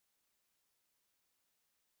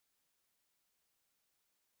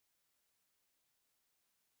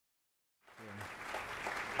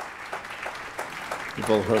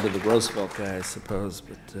all heard of the Roosevelt guy, I suppose,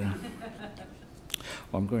 but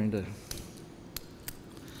well,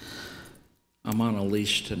 I'm on a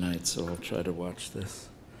leash tonight, so I'll try to watch this.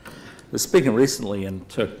 I was speaking recently and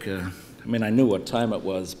took, I knew what time it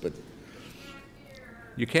was, but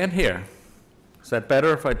you can't hear. Is that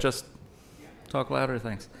better if I just talk louder?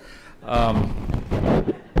 Thanks. Well,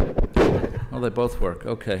 they both work,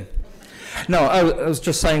 okay. No, I was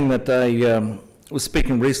just saying that I was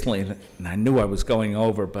speaking recently, and I knew I was going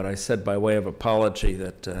over, but I said by way of apology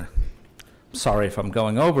that I'm sorry if I'm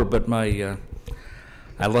going over, but I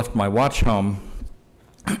left my watch home,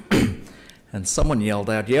 and someone yelled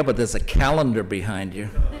out, "Yeah, but there's a calendar behind you."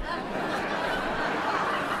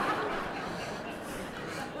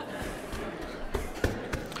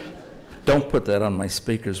 Don't put that on my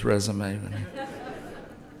speaker's resume.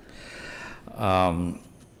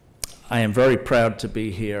 I am very proud to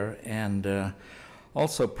be here, and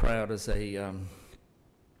also proud as a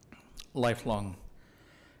lifelong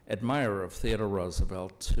admirer of Theodore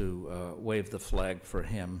Roosevelt to wave the flag for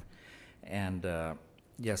him. And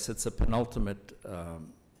yes, it's a penultimate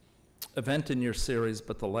event in your series,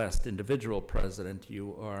 but the last individual president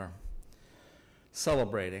you are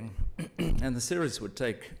celebrating. And the series would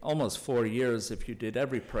take almost 4 years if you did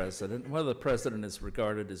every president. Whether the president is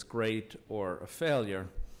regarded as great or a failure,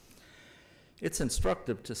 it's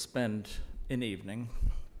instructive to spend an evening,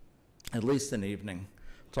 at least an evening,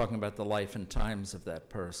 talking about the life and times of that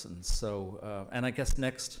person. So, and I guess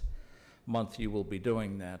next month you will be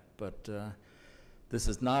doing that, but this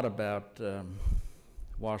is not about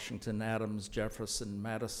Washington, Adams, Jefferson,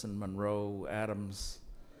 Madison, Monroe, Adams,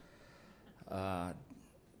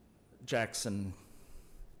 Jackson,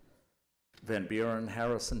 Van Buren,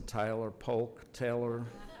 Harrison, Tyler, Polk, Taylor,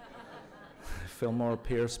 Fillmore,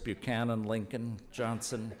 Pierce, Buchanan, Lincoln,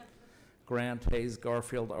 Johnson, Grant, Hayes,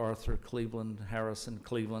 Garfield, Arthur, Cleveland, Harrison,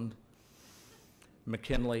 Cleveland,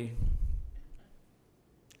 McKinley,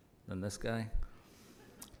 then this guy,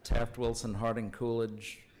 Taft, Wilson, Harding,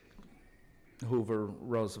 Coolidge, Hoover,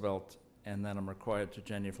 Roosevelt, and then I'm required to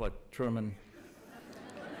genuflect, Truman,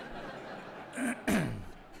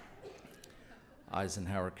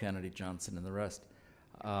 Eisenhower, Kennedy, Johnson, and the rest.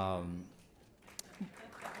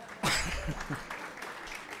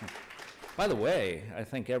 By the way, I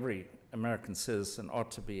think every American citizen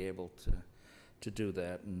ought to be able to do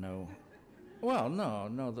that and know. Well,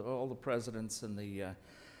 no, all the presidents and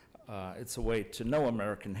it's a way to know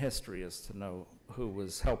American history is to know who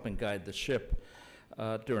was helping guide the ship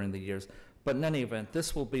during the years. But in any event,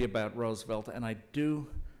 this will be about Roosevelt, and I do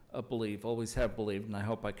believe, always have believed, and I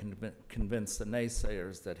hope I can convince the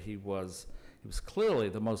naysayers that he was clearly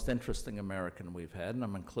the most interesting American we've had, and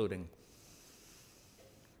I'm including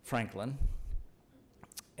Franklin,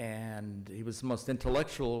 and he was the most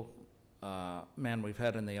intellectual man we've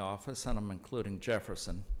had in the office, and I'm including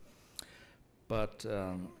Jefferson. But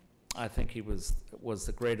I think he was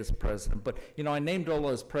the greatest president. But you know, I named all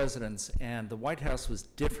those presidents, and the White House was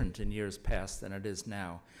different in years past than it is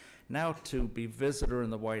now. Now, to be visitor in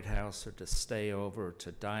the White House, or to stay over, or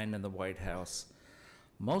to dine in the White House,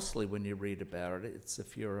 mostly when you read about it, it's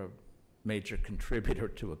if you're a major contributor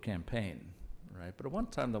to a campaign, right? But at one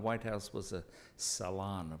time, the White House was a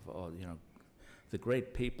salon of all, the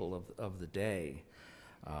great people of the day,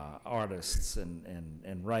 artists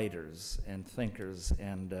and writers and thinkers.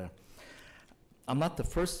 And I'm not the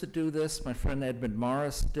first to do this. My friend Edmund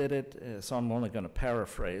Morris did it, so I'm only going to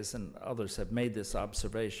paraphrase, and others have made this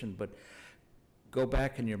observation, but go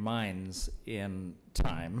back in your minds in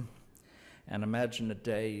time and imagine a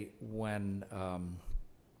day when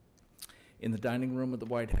in the dining room of the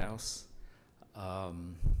White House,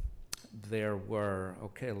 there were,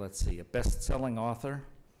 okay, let's see, a best-selling author,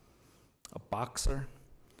 a boxer,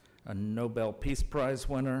 a Nobel Peace Prize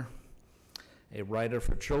winner, a writer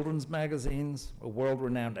for children's magazines, a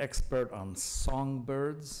world-renowned expert on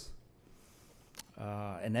songbirds,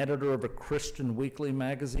 an editor of a Christian weekly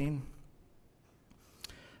magazine,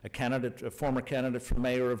 a former candidate for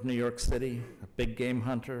mayor of New York City, a big game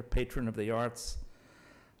hunter, patron of the arts,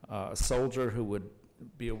 a soldier who would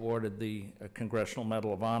be awarded the Congressional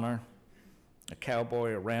Medal of Honor, a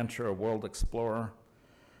cowboy, a rancher, a world explorer,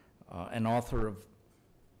 an author of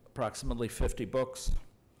approximately 50 books,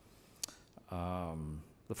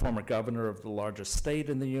 the former governor of the largest state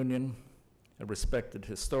in the Union, a respected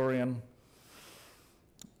historian,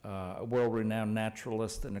 a world-renowned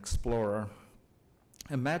naturalist and explorer.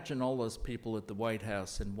 Imagine all those people at the White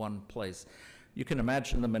House in one place. You can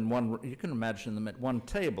imagine them at one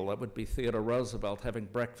table. That would be Theodore Roosevelt having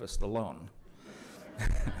breakfast alone.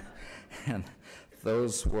 And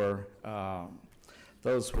those were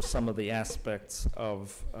those were some of the aspects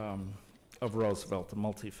of Roosevelt, the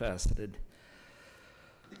multifaceted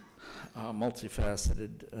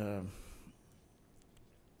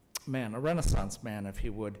man, a Renaissance man, if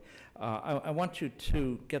you would. I want you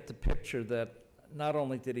to get the picture that not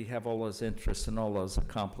only did he have all those interests and all those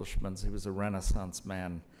accomplishments, he was a Renaissance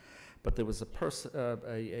man, but there was a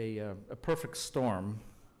perfect storm,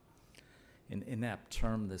 an inapt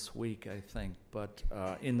term this week, I think, but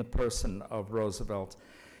in the person of Roosevelt.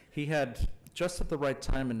 He had, just at the right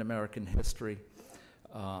time in American history,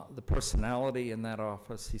 the personality in that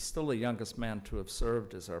office. He's still the youngest man to have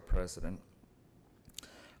served as our president.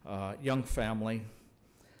 Young family.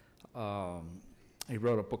 He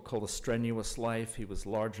wrote a book called A Strenuous Life. He was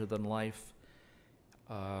larger than life.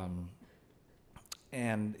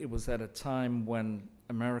 And it was at a time when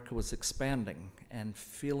America was expanding and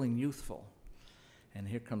feeling youthful. And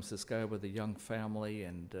here comes this guy with a young family,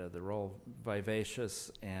 and they're all vivacious.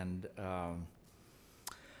 And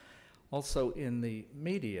also in the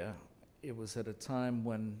media, it was at a time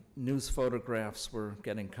when news photographs were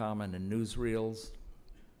getting common and newsreels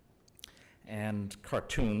and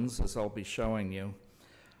cartoons, as I'll be showing you.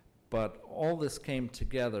 But all this came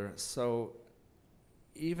together, so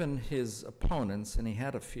even his opponents, and he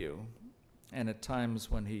had a few, and at times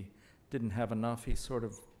when he didn't have enough, he sort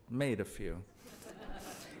of made a few.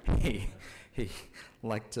 he didn't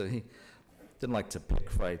like to pick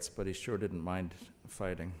fights, but he sure didn't mind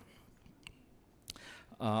fighting.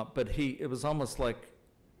 But it was almost like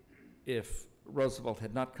if Roosevelt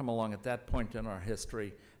had not come along at that point in our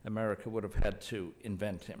history, America would have had to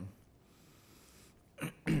invent him.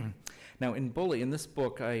 Now, in this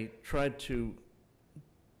book, I tried to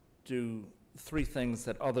do three things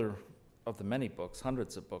that other of the many books,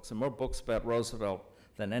 hundreds of books, and more books about Roosevelt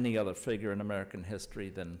than any other figure in American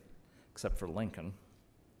history except for Lincoln.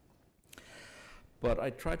 But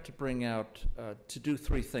I tried to bring out, to do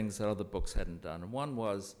three things that other books hadn't done. And one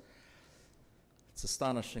was, it's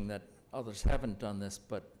astonishing that others haven't done this,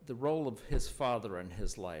 but the role of his father in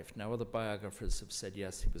his life. Now, other biographers have said,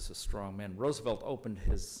 yes, he was a strong man. Roosevelt opened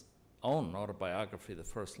his own autobiography. The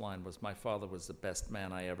first line was, "My father was the best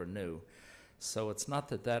man I ever knew." So it's not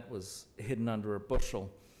that that was hidden under a bushel,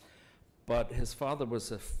 but his father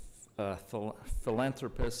was a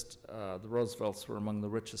philanthropist. The Roosevelts were among the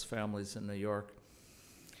richest families in New York.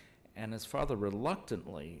 And his father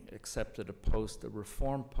reluctantly accepted a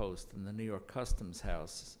reform post in the New York Customs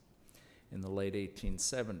House in the late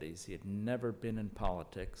 1870s. He had never been in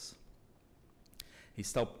politics. He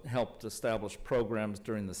still helped establish programs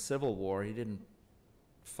during the Civil War. He didn't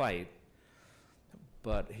fight,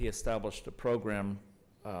 but he established a program.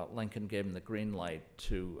 Lincoln gave him the green light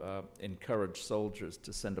to encourage soldiers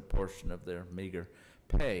to send a portion of their meager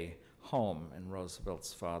pay home, and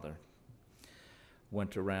Roosevelt's father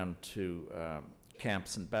went around to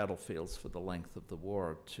camps and battlefields for the length of the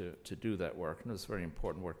war to do that work, and it was very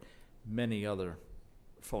important work. Many other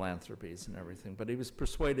philanthropies and everything, but he was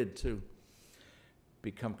persuaded to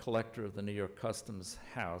become collector of the New York Customs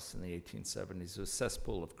House in the 1870s. It was a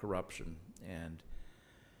cesspool of corruption, and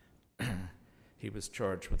he was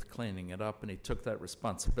charged with cleaning it up, and he took that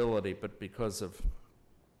responsibility, but because of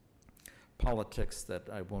politics that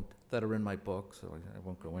are in my book, so I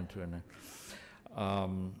won't go into it now.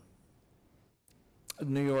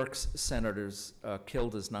 New York's senators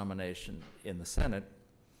killed his nomination in the Senate,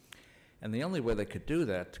 and the only way they could do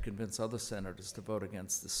that to convince other senators to vote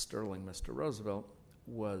against this sterling Mr. Roosevelt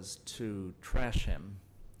was to trash him.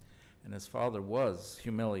 And his father was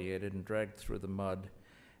humiliated and dragged through the mud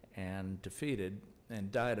and defeated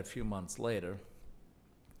and died a few months later.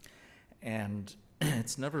 And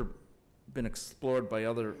it's never been explored by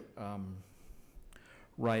other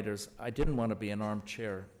writers. I didn't want to be an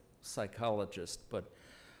armchair psychologist, but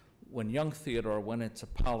when young Theodore went into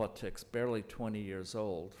politics, barely 20 years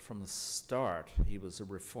old, from the start, he was a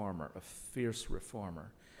reformer, a fierce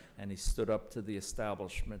reformer. And he stood up to the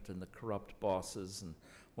establishment and the corrupt bosses. And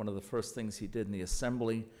one of the first things he did in the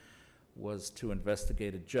assembly was to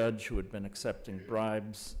investigate a judge who had been accepting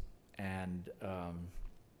bribes, and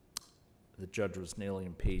the judge was nearly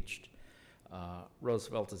impeached.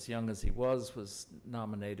 Roosevelt, as young as he was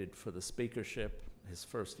nominated for the speakership his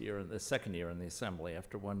second year in the assembly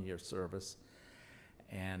after 1 year service.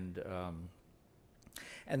 And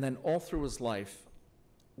then all through his life,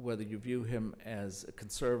 whether you view him as a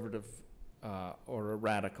conservative or a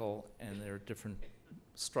radical, and there are different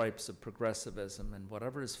stripes of progressivism, and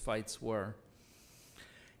whatever his fights were,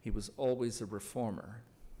 he was always a reformer.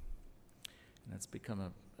 And it's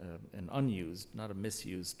become an unused, not a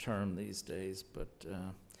misused term these days, but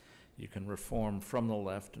You can reform from the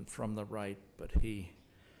left and from the right, but he,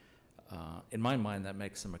 in my mind, that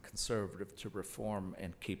makes him a conservative, to reform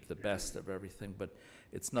and keep the best of everything, but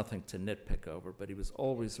it's nothing to nitpick over. But he was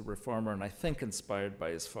always a reformer, and I think inspired by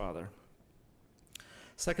his father.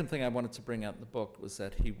 Second thing I wanted to bring out in the book was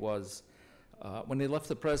that he was, when he left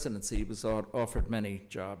the presidency, he was offered many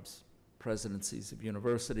jobs, presidencies of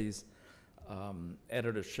universities,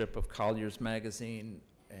 editorship of Collier's magazine,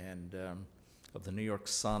 and of the New York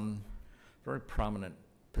Sun, very prominent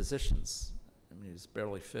positions. I mean, he was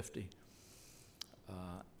barely 50.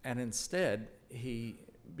 And instead, he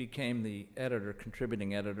became the editor,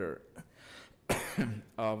 contributing editor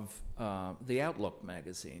of the Outlook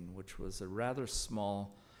magazine, which was a rather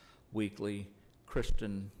small weekly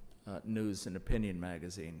Christian news and opinion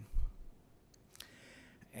magazine.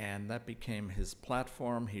 And that became his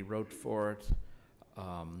platform. He wrote for it.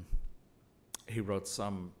 He wrote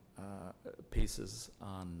some pieces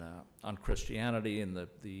on Christianity and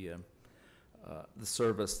the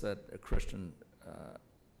service that a Christian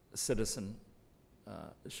citizen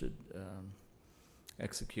should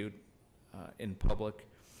execute in public.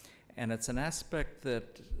 And it's an aspect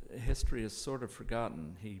that history has sort of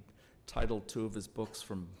forgotten. He titled 2 of his books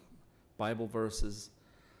from Bible verses.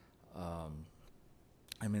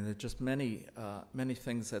 I mean, there are just many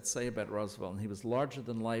things that say about Roosevelt. And he was larger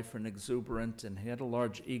than life and exuberant, and he had a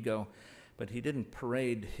large ego, but he didn't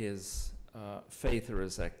parade his faith or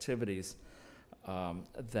his activities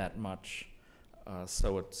that much.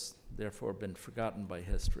 So it's therefore been forgotten by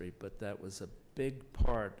history, but that was a big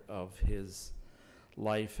part of his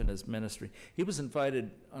life and his ministry. He was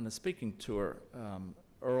invited on a speaking tour.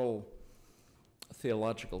 Earl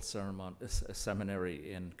Theological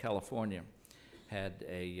Seminary in California had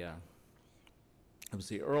it was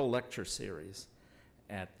the Earl Lecture Series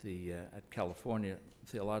at California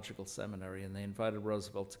Theological Seminary, and they invited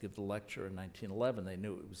Roosevelt to give the lecture in 1911. They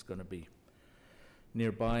knew it was going to be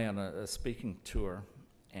nearby on a speaking tour,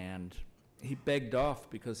 and he begged off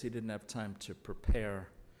because he didn't have time to prepare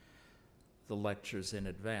the lectures in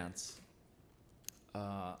advance.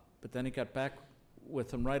 But then he got back with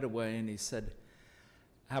them right away, and he said,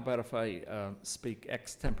 how about if I speak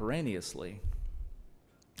extemporaneously,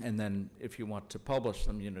 and then if you want to publish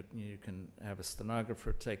them, you can have a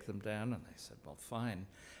stenographer take them down. And they said, well, fine.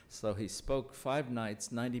 So he spoke 5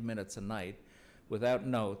 nights, 90 minutes a night, without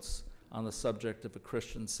notes, on the subject of a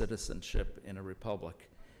Christian citizenship in a republic.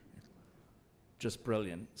 Just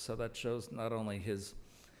brilliant. So that shows not only his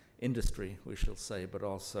industry, we shall say, but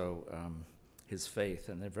also his faith.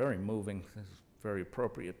 And they're very moving, very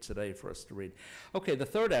appropriate today for us to read. Okay, the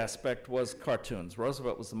third aspect was cartoons.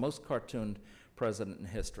 Roosevelt was the most cartooned president in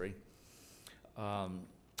history.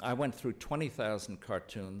 I went through 20,000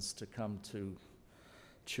 cartoons to come to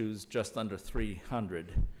choose just under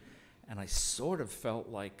 300. And I sort of felt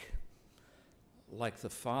like the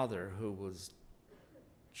father who was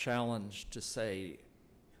challenged to say,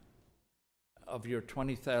 of your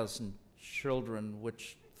 20,000 children,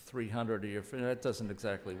 which 300 are your friends? That doesn't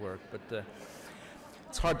exactly work, but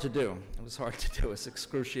it's hard to do. It was hard to do. It's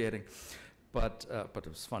excruciating, but it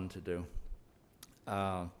was fun to do.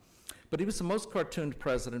 But he was the most cartooned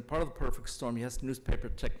president, part of the perfect storm. He has newspaper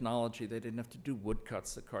technology. They didn't have to do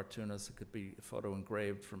woodcuts, the cartoonists. It could be photo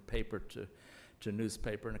engraved from paper to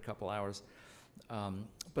newspaper in a couple hours.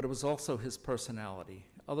 But it was also his personality.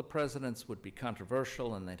 Other presidents would be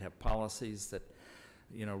controversial, and they'd have policies that,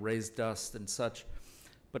 raise dust and such.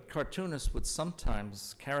 But cartoonists would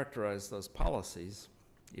sometimes characterize those policies,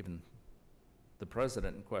 even the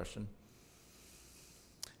president in question,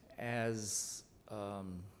 as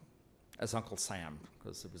Uncle Sam,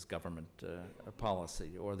 because it was government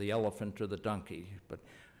policy, or the elephant or the donkey. But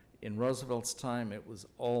in Roosevelt's time, it was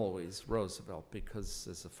always Roosevelt, because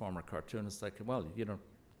as a former cartoonist,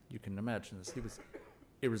 you can imagine this. He was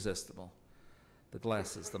irresistible. The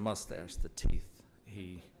glasses, the mustache, the teeth.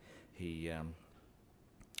 He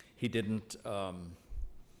didn't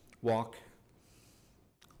walk.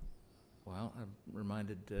 Well, I'm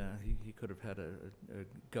reminded he could have had a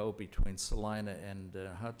go between Salina and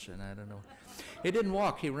Hutchin. I don't know. He didn't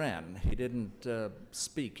walk, he ran. He didn't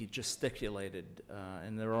speak, he gesticulated.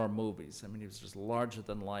 And there are movies. I mean, he was just larger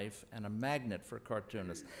than life and a magnet for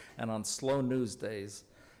cartoonists. And on slow news days,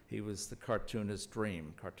 he was the cartoonist's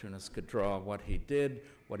dream. Cartoonists could draw what he did,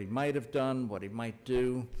 what he might have done, what he might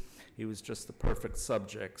do. He was just the perfect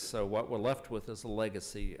subject. So what we're left with is a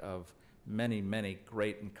legacy of many, many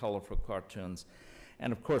great and colorful cartoons.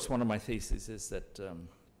 And of course, one of my theses is that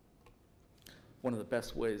one of the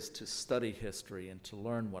best ways to study history and to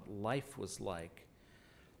learn what life was like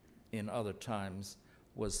in other times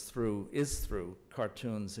is through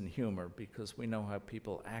cartoons and humor, because we know how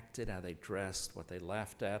people acted, how they dressed, what they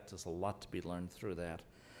laughed at. There's a lot to be learned through that.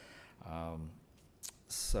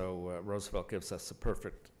 So Roosevelt gives us a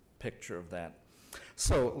perfect picture of that.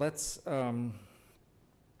 So let's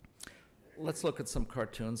look at some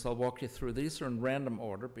cartoons. I'll walk you through. These are in random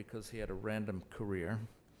order because he had a random career.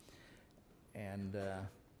 And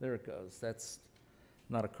there it goes. That's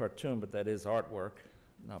not a cartoon, but that is artwork.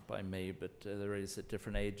 Not by me, but there is at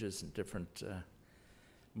different ages and different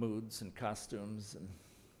moods and costumes. And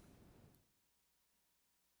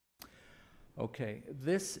okay,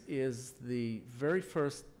 this is the very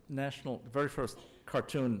first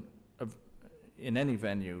cartoon in any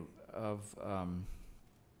venue of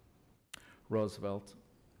Roosevelt,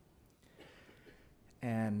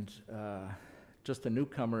 and just a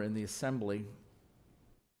newcomer in the assembly.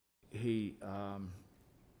 He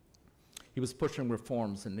was pushing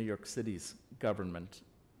reforms in New York City's government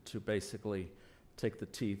to basically take the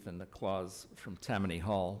teeth and the claws from Tammany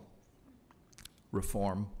Hall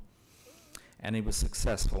reform. And he was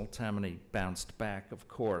successful. Tammany bounced back, of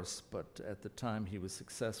course, but at the time he was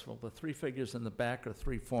successful. The three figures in the back are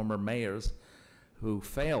three former mayors who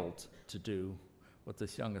failed to do what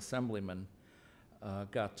this young assemblyman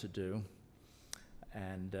got to do.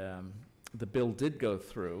 And the bill did go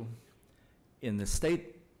through in the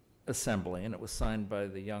state assembly, and it was signed by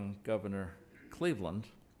the young Governor Cleveland.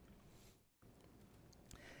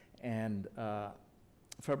 And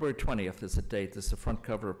February 20th is a date. This is the front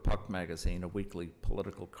cover of Puck magazine, a weekly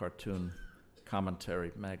political cartoon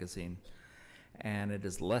commentary magazine. And it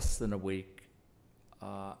is less than a week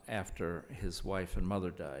after his wife and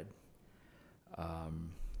mother died.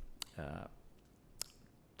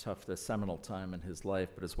 Tough, the seminal time in his life,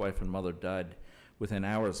 but his wife and mother died within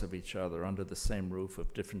hours of each other under the same roof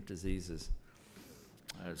of different diseases,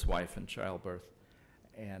 his wife in childbirth.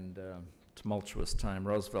 And tumultuous time.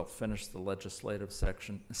 Roosevelt finished the legislative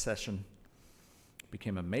session,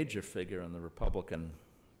 became a major figure in the Republican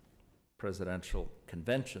presidential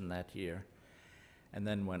convention that year, and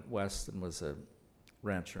then went west and was a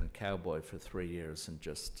rancher and cowboy for 3 years and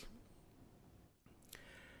just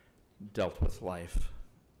dealt with life.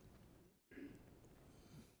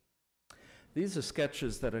 These are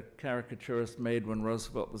sketches that a caricaturist made when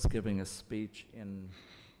Roosevelt was giving a speech in,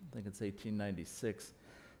 I think it's 1896.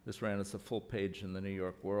 This ran as a full page in the New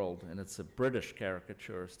York World, and it's a British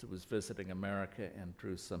caricaturist who was visiting America and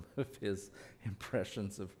drew some of his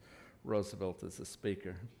impressions of Roosevelt as a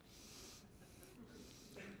speaker.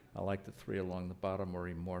 I like the three along the bottom where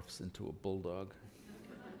he morphs into a bulldog.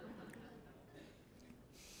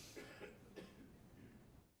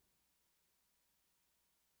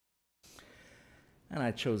 And I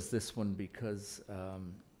chose this one because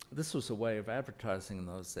this was a way of advertising in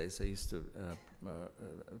those days. They used to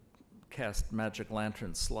cast magic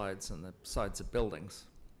lantern slides on the sides of buildings.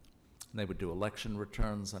 And they would do election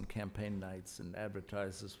returns on campaign nights, and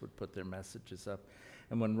advertisers would put their messages up.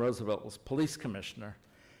 And when Roosevelt was police commissioner,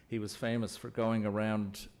 he was famous for going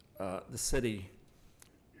around the city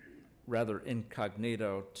rather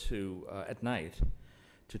incognito at night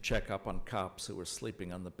to check up on cops who were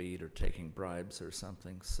sleeping on the beat or taking bribes or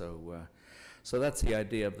something. So that's the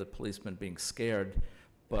idea of the policeman being scared.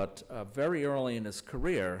 But very early in his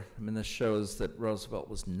career, I mean, this shows that Roosevelt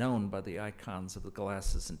was known by the icons of the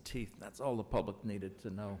glasses and teeth. That's all the public needed to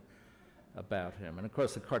know about him. And of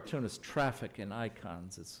course, the cartoonists traffic in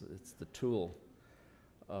icons. It's the tool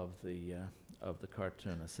of the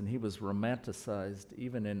cartoonist. And he was romanticized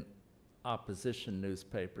even in opposition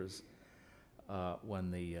newspapers when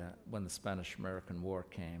the Spanish-American War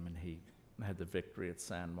came, and he had the victory at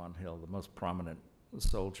San Juan Hill, the most prominent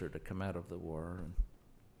soldier to come out of the war. And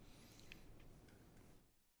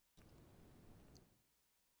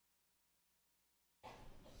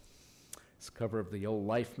it's the cover of the old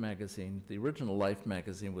Life magazine. The original Life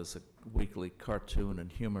magazine was a weekly cartoon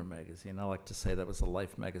and humor magazine. I like to say that was a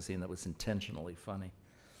Life magazine that was intentionally funny.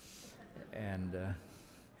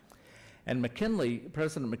 And McKinley,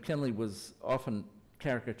 President McKinley, was often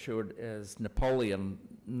caricatured as Napoleon,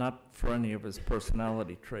 not for any of his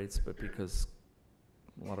personality traits, but because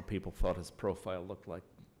a lot of people thought his profile looked like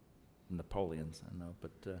Napoleon's, I know.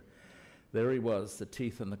 But there he was, the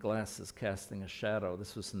teeth and the glasses casting a shadow.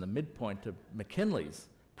 This was in the midpoint of McKinley's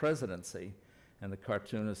presidency, and the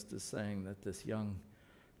cartoonist is saying that this young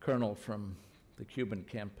colonel from the Cuban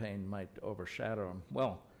campaign might overshadow him.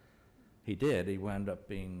 Well, he did. He wound up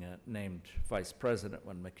being named vice president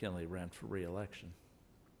when McKinley ran for re-election.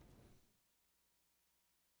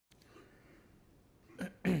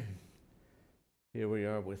 Here we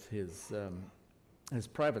are with his his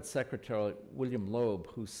private secretary, William Loeb,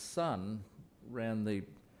 whose son ran the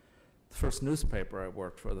first newspaper I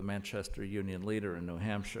worked for, the Manchester Union Leader in New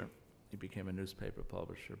Hampshire. He became a newspaper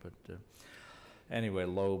publisher, but anyway,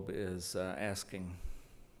 Loeb is asking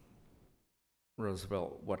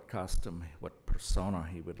Roosevelt what costume, what persona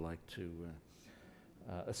he would like to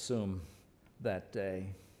assume that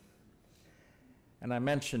day. And I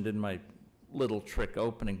mentioned in my little trick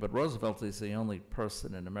opening, but Roosevelt is the only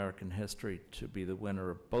person in American history to be the winner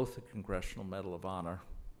of both the Congressional Medal of Honor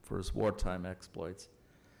for his wartime exploits,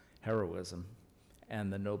 heroism,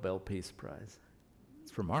 and the Nobel Peace Prize.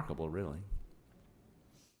 It's remarkable, really.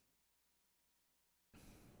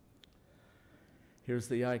 Here's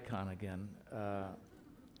the icon again.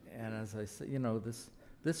 And as I say, you know, this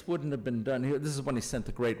wouldn't have been done. This is when he sent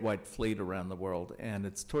the Great White Fleet around the world, and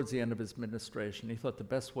it's towards the end of his administration. He thought the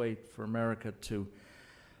best way for America to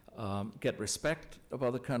get respect of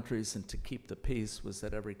other countries and to keep the peace was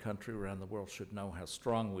that every country around the world should know how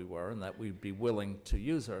strong we were and that we'd be willing to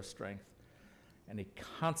use our strength. And he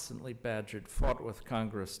constantly fought with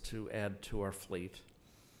Congress to add to our fleet.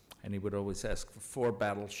 And he would always ask for 4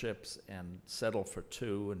 battleships and settle for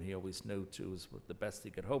 2, and he always knew 2 was the best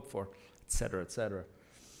he could hope for, et cetera, et cetera.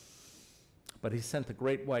 But he sent the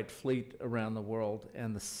Great White Fleet around the world,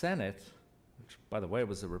 and the Senate, which, by the way,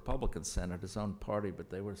 was a Republican Senate, his own party,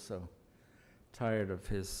 but they were so tired of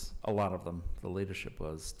his, a lot of them, the leadership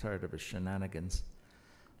was, tired of his shenanigans,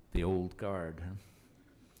 the old guard,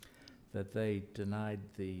 that they denied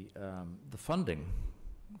the funding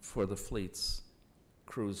for the fleet's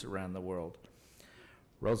cruise around the world.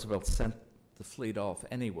 Roosevelt sent the fleet off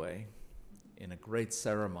anyway in a great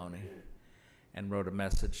ceremony and wrote a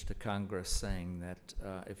message to Congress saying that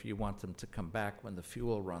if you want them to come back when the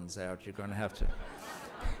fuel runs out, you're going to have to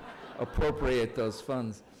appropriate those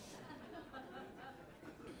funds.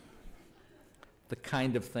 The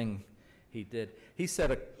kind of thing he did. He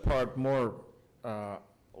set apart more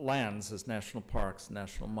lands as national parks,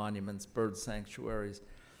 national monuments, bird sanctuaries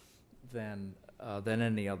than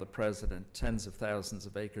any other president. Tens of thousands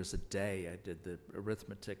of acres a day. I did the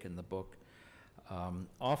arithmetic in the book.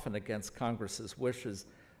 Often against Congress's wishes,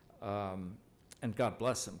 and God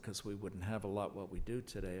bless him, because we wouldn't have a lot what we do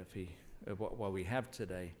today what we have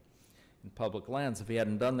today in public lands if he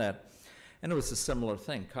hadn't done that. And it was a similar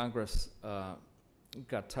thing. Congress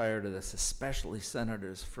got tired of this, especially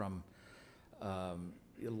senators from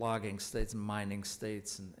logging states, mining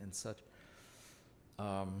states, and such.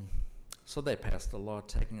 So they passed a law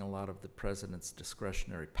taking a lot of the president's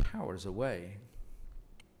discretionary powers away.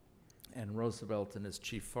 And Roosevelt and his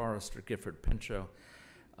chief forester, Gifford Pinchot,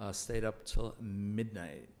 stayed up till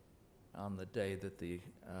midnight on the day that the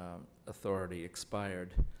authority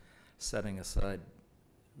expired, setting aside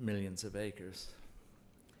millions of acres.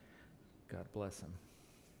 God bless him.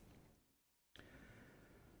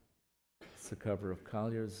 It's the cover of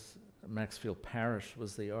Collier's. Maxfield Parrish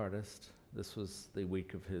was the artist. This was the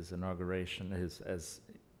week of his inauguration as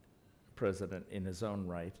president in his own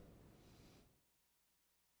right.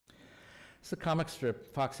 It's a comic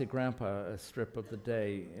strip, Foxy Grandpa, a strip of the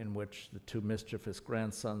day in which the 2 mischievous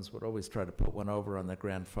grandsons would always try to put one over on their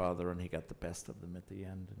grandfather, and he got the best of them at the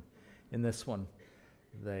end. And in this one,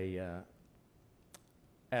 they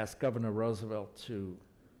asked Governor Roosevelt to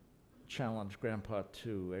challenge Grandpa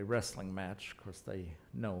to a wrestling match. Of course, they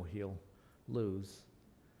know he'll lose.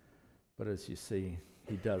 But as you see,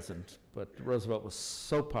 he doesn't. But Roosevelt was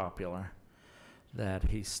so popular that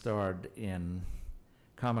he starred in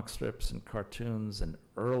comic strips and cartoons and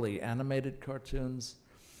early animated cartoons.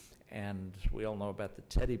 And we all know about the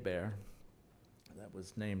teddy bear that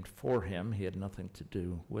was named for him. He had nothing to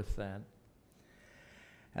do with that.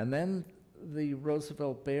 And then the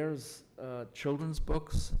Roosevelt Bears children's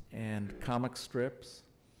books and comic strips,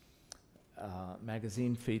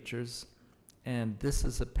 magazine features. And this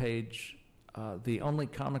is a page, the only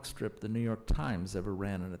comic strip the New York Times ever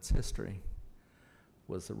ran in its history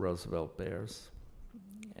was the Roosevelt Bears.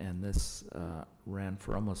 And this ran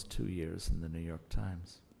for almost 2 years in the New York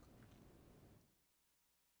Times.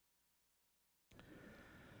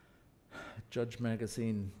 Judge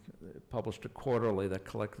Magazine published a quarterly that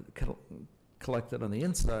collected on the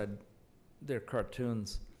inside their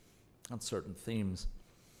cartoons on certain themes.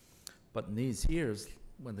 But in these years,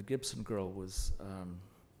 when the Gibson Girl was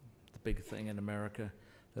the big thing in America,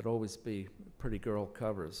 there'd always be pretty girl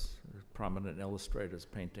covers, prominent illustrators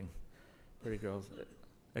painting pretty girls,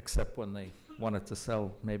 except when they wanted to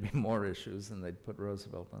sell maybe more issues, and they'd put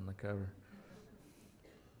Roosevelt on the cover.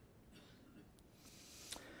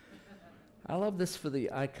 I love this for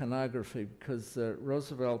the iconography because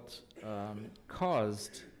Roosevelt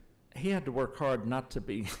caused he had to work hard not to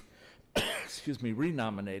be, excuse me,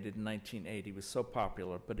 renominated in 1980. He was so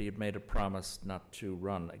popular, but he had made a promise not to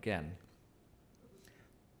run again.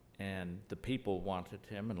 And the people wanted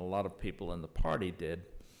him, and a lot of people in the party did.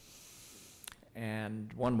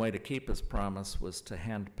 And one way to keep his promise was to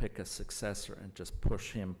handpick a successor and just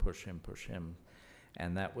push him, push him, push him.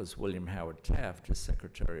 And that was William Howard Taft, his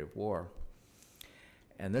Secretary of War.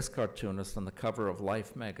 And this cartoonist on the cover of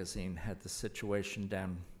Life magazine had the situation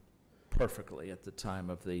down perfectly at the time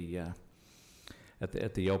of the,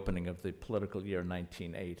 at the opening of the political year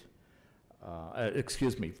 1908.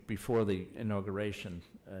 Excuse me, before the inauguration,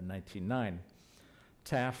 1909.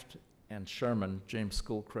 Taft and Sherman, James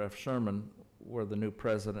Schoolcraft Sherman, were the new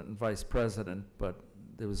president and vice president, but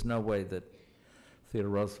there was no way that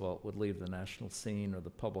Theodore Roosevelt would leave the national scene or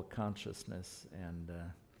the public consciousness, and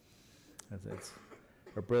it's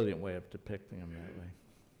a brilliant way of depicting him that way.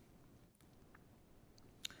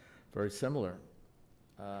 Very similar,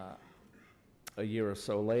 a year or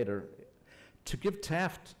so later, to give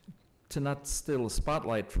Taft, to not steal a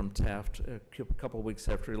spotlight from Taft, a couple of weeks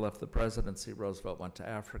after he left the presidency, Roosevelt went to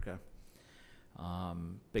Africa.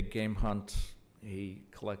 Big game hunt. He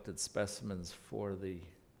collected specimens for the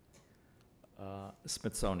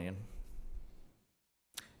Smithsonian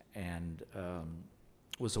and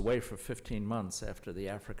was away for 15 months. After the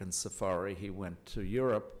African safari, he went to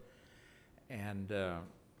Europe and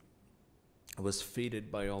was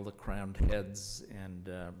feted by all the crowned heads, and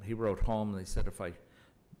he wrote home and he said,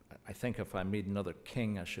 I think if I meet another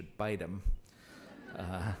king, I should bite him.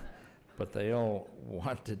 But they all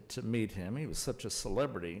wanted to meet him. He was such a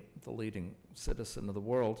celebrity, the leading citizen of the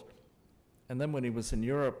world. And then when he was in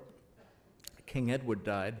Europe, King Edward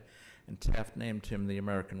died, and Taft named him the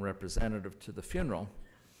American representative to the funeral.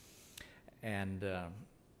 And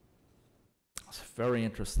it's a very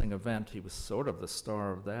interesting event. He was sort of the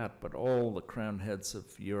star of that, but all the crowned heads of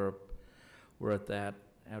Europe were at that,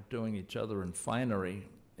 outdoing each other in finery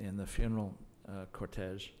in the funeral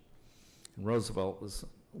cortege. And Roosevelt was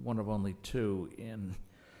one of only two in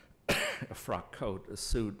a frock coat, a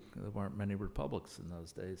suit. There weren't many republics in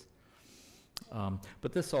those days.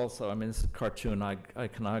 But this also, I mean, this is cartoon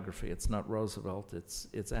iconography. It's not Roosevelt,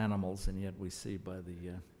 it's animals, and yet we see by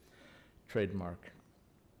the trademark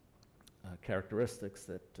characteristics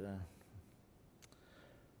that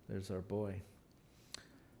there's our boy.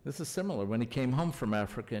 This is similar. When he came home from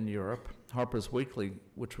Africa and Europe, Harper's Weekly,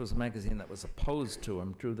 which was a magazine that was opposed to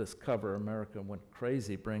him, drew this cover. America went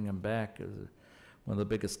crazy, bringing him back. It was one of the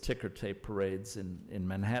biggest ticker tape parades in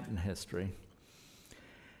Manhattan history.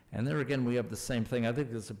 And there again, we have the same thing. I think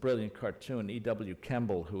there's a brilliant cartoon, E.W.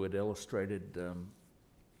 Kemble, who had illustrated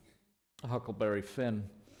Huckleberry Finn.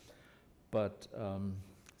 But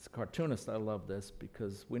as a cartoonist, I love this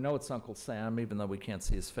because we know it's Uncle Sam, even though we can't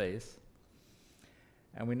see his face.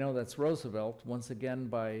 And we know that's Roosevelt, once again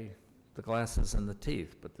by the glasses and the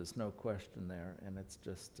teeth, but there's no question there, and it's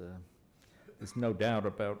just, there's no doubt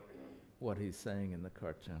about what he's saying in the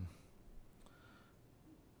cartoon.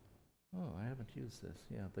 Oh, I haven't used this.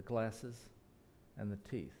 Yeah, the glasses and the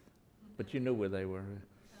teeth. But you knew where they were.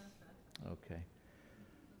 Okay.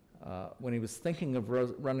 When he was thinking of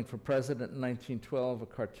running for president in 1912, a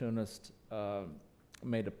cartoonist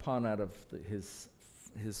made a pun out of his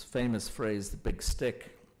famous phrase, the big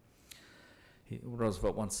stick.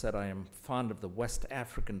 Roosevelt once said, I am fond of the West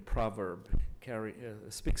African proverb,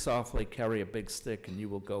 speak softly, carry a big stick, and you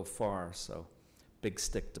will go far. So big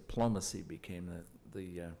stick diplomacy became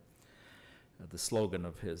the slogan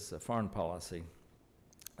of his foreign policy.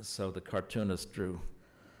 So the cartoonist drew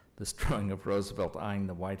this drawing of Roosevelt eyeing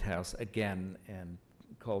the White House again and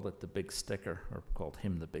called it the big sticker, or called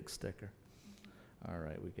him the big sticker. All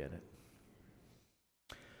right, we get it.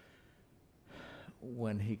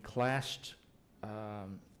 When he clashed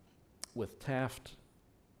with Taft,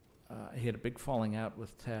 he had a big falling out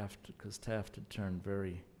with Taft because Taft had turned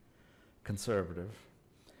very conservative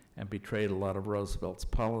and betrayed a lot of Roosevelt's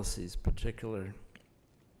policies, particularly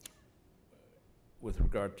with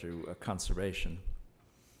regard to conservation.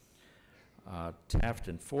 Taft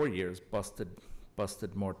in 4 years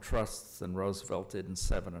busted more trusts than Roosevelt did in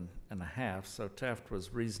 7.5, so Taft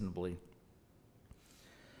was reasonably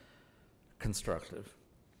constructive.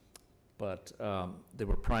 But there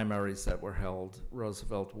were primaries that were held.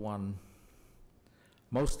 Roosevelt won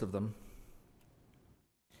most of them,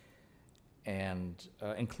 and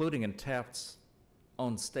including in Taft's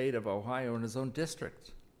own state of Ohio and his own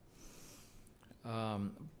district.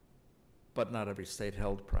 But not every state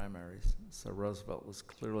held primaries. So Roosevelt was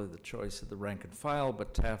clearly the choice of the rank and file,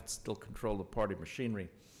 but Taft still controlled the party machinery.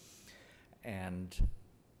 And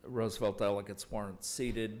Roosevelt delegates weren't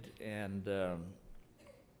seated, and the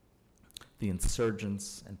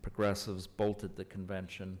insurgents and progressives bolted the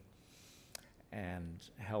convention and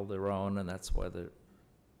held their own, and that's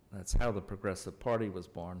how the Progressive Party was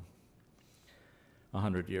born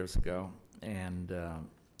 100 years ago. And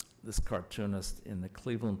this cartoonist in the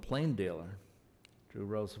Cleveland Plain Dealer drew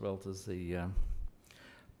Roosevelt as the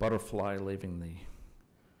butterfly leaving the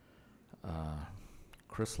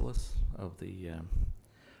chrysalis of the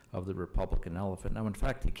Republican elephant. Now, in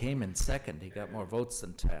fact, he came in second. He got more votes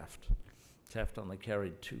than Taft. Taft only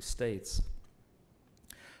carried 2 states.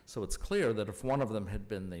 So it's clear that if one of them had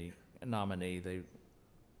been the nominee, they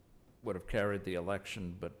would have carried the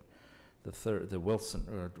election, but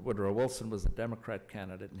Woodrow Wilson was a Democrat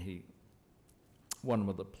candidate, and he won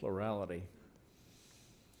with a plurality.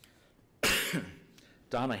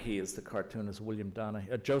 Donaghy is the cartoonist,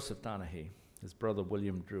 Joseph Donaghy. His brother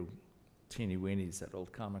William drew Teeny Weenies, that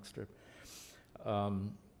old comic strip.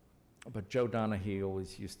 But Joe Donaghy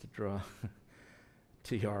always used to draw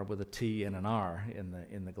TR with a T and an R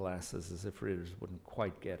in the glasses, as if readers wouldn't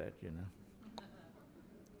quite get it, you know.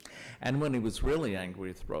 And when he was really angry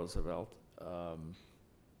with Roosevelt,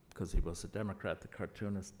 because he was a Democrat, the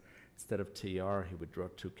cartoonist, instead of TR, he would draw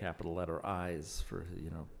 2 capital letter I's for, you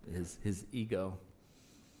know, his ego.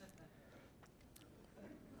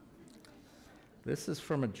 This is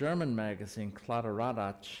from a German magazine,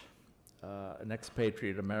 Kladderadatsch, an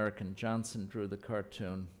expatriate American. Johnson drew the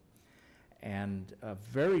cartoon. And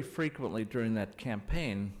very frequently during that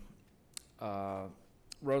campaign,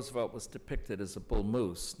 Roosevelt was depicted as a bull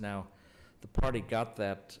moose. Now, the party got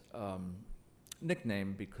that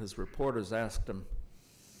nickname because reporters asked him,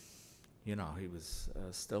 you know, he was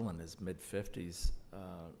still in his mid-50s,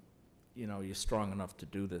 you know, you're strong enough to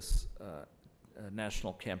do this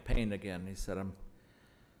national campaign again. He said,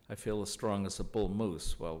 I feel as strong as a bull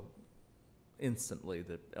moose. Well, instantly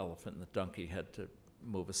the elephant and the donkey had to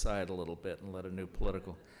move aside a little bit and let a new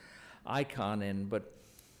political icon in. But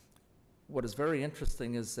what is very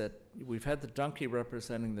interesting is that we've had the donkey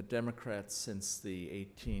representing the Democrats since the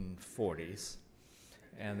 1840s,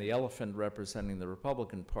 and the elephant representing the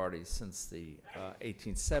Republican Party since the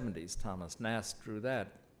 1870s. Thomas Nast drew that.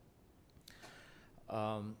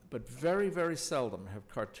 But very, very seldom have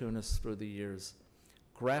cartoonists through the years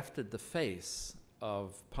grafted the face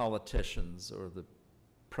of politicians or the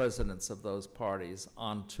presidents of those parties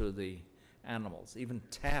onto the animals. Even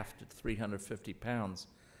Taft at 350 pounds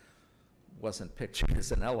wasn't pictured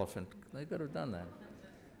as an elephant. They could have done that.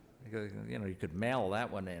 You know, you could mail that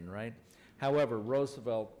one in, right? However,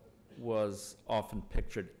 Roosevelt was often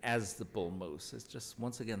pictured as the bull moose. It's just,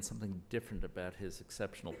 once again, something different about his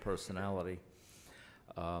exceptional personality.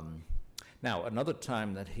 Now, another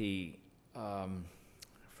time that he, I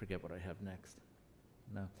forget what I have next.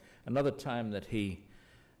 No. Another time that he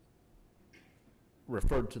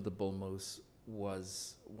referred to the bull moose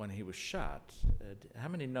was when he was shot. How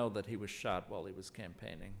many know that he was shot while he was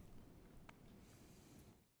campaigning?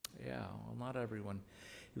 Yeah, well, not everyone.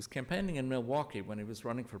 He was campaigning in Milwaukee when he was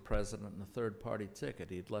running for president on a third-party ticket.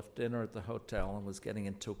 He'd left dinner at the hotel and was getting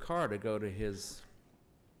into a car to go to his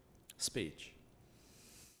speech.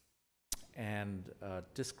 And a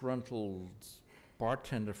disgruntled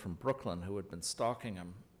bartender from Brooklyn who had been stalking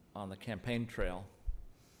him on the campaign trail,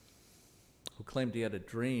 who claimed he had a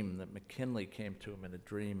dream that McKinley came to him in a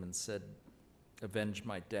dream and said, "Avenge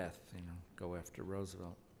my death, you know, go after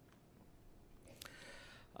Roosevelt."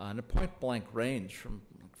 In a point-blank range from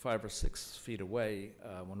 5 or 6 feet away,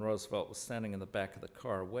 when Roosevelt was standing in the back of the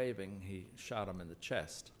car waving, he shot him in the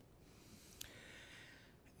chest.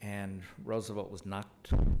 And Roosevelt was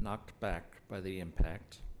knocked back by the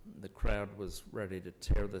impact. The crowd was ready to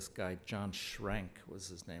tear this guy, John Schrank was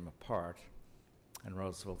his name, apart. And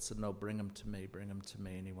Roosevelt said, "No, bring him to me, bring him to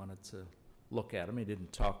me." And he wanted to look at him. He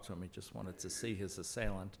didn't talk to him. He just wanted to see his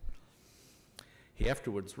assailant. He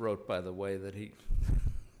afterwards wrote, by the way, that he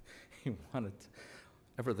wanted,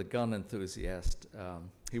 ever the gun enthusiast,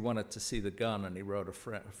 he wanted to see the gun, and he wrote a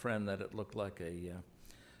friend that it looked like a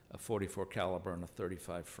 44 caliber and a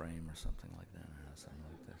 35 frame or something like that. Something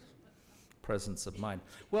like this. Presence of mind.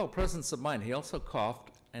 Well, presence of mind. He also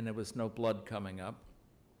coughed, and there was no blood coming up.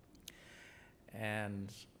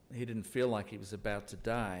 And he didn't feel like he was about to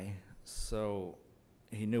die, so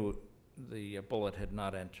he knew the bullet had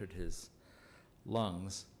not entered his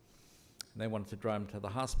lungs. And they wanted to drive him to the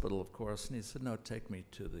hospital, of course, and he said, "No, take me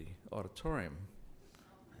to the auditorium."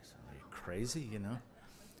 I said, "Are you crazy, you know?"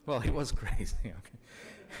 Well, he was crazy. Okay.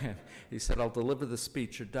 And he said, "I'll deliver the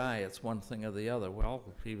speech or die. It's one thing or the other." Well,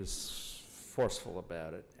 he was forceful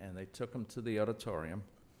about it, and they took him to the auditorium.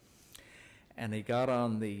 And he got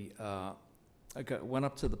on the, went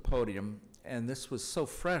up to the podium, and this was so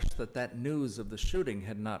fresh that that news of the shooting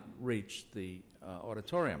had not reached the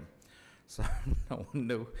auditorium. So no one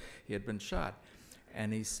knew he had been shot.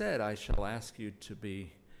 And he said, "I shall ask you to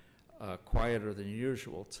be quieter than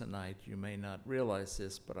usual tonight. You may not realize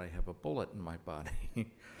this, but I have a bullet in my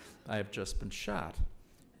body. I have just been shot."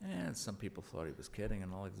 And some people thought he was kidding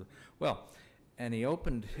and all that. Well, and he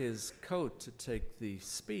opened his coat to take the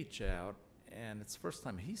speech out, and it's the first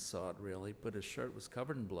time he saw it really, but his shirt was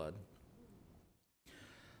covered in blood.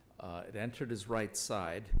 It entered his right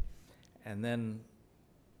side, and then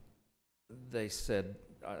they said,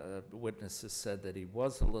 witnesses said that he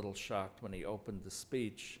was a little shocked when he opened the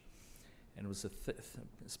speech, and it was a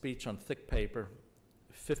speech on thick paper,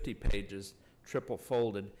 50 pages, triple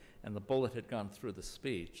folded, and the bullet had gone through the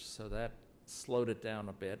speech, so that slowed it down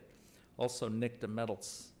a bit. Also nicked a metal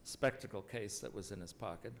spectacle case that was in his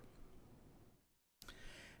pocket.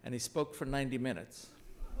 And he spoke for 90 minutes.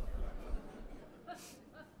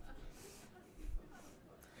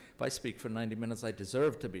 If I speak for 90 minutes, I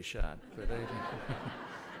deserve to be shot. But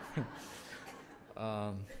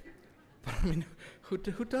I mean, who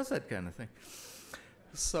does that kind of thing?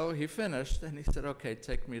 So he finished, and he said, "Okay,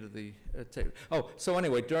 take me to the table." Oh, so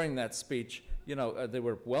anyway, during that speech, you know, there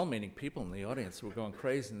were well-meaning people in the audience who were going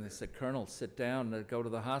crazy, and they said, "Colonel, sit down, go to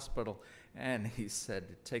the hospital." And he said,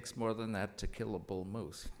 "It takes more than that to kill a bull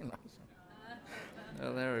moose." You know, so,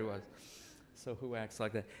 well, there he was. So who acts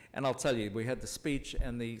like that? And I'll tell you, we had the speech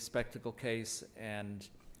and the spectacle case, and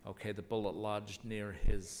okay, the bullet lodged near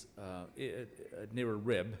his near a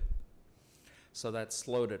rib. So that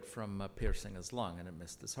slowed it from piercing his lung, and it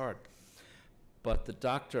missed his heart. But the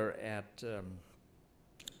doctor at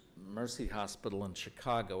Mercy Hospital in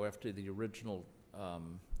Chicago, after the original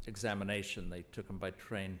examination, they took him by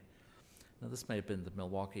train. Now, this may have been the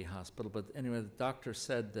Milwaukee Hospital, but anyway, the doctor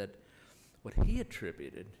said that what he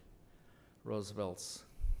attributed Roosevelt's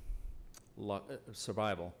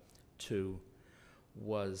survival to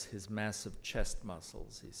was his massive chest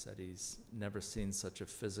muscles. He said he's never seen such a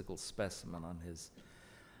physical specimen on his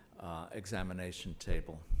examination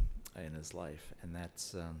table in his life, and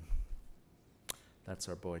that's our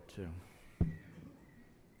boy too.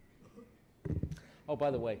 Oh, by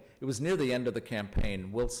the way, it was near the end of the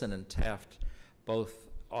campaign. Wilson and Taft both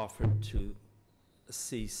offered to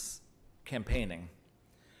cease campaigning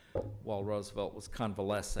while Roosevelt was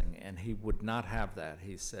convalescing, and he would not have that.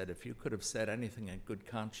 He said, "If you could have said anything in good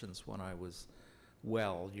conscience when I was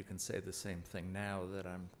well, you can say the same thing now that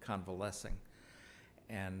I'm convalescing."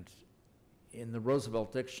 And in the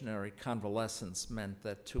Roosevelt Dictionary, convalescence meant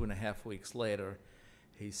that 2.5 weeks later,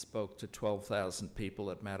 he spoke to 12,000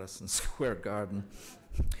 people at Madison Square Garden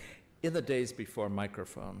in the days before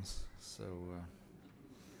microphones. So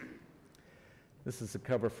this is a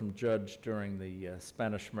cover from Judge during the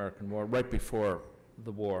Spanish-American War, right before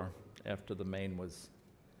the war, after the Maine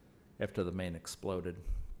exploded.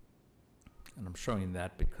 And I'm showing you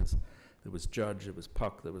that because there was Judge, there was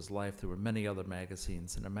Puck, there was Life, there were many other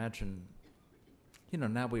magazines. And imagine, you know,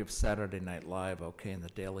 now we have Saturday Night Live, okay, and The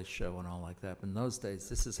Daily Show and all like that. But in those days,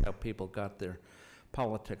 this is how people got their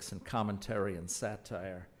politics and commentary and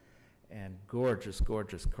satire. And gorgeous,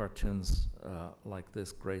 gorgeous cartoons like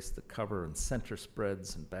this grace the cover and center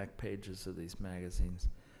spreads and back pages of these magazines.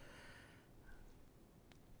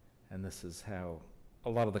 And this is how a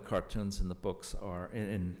lot of the cartoons in the books are,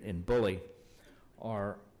 in Bully,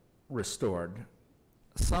 are restored.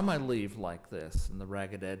 Some I leave like this, and the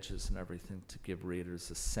ragged edges and everything, to give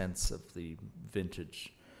readers a sense of the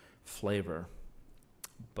vintage flavor.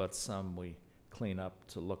 But some we clean up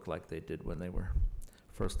to look like they did when they were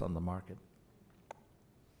first on the market.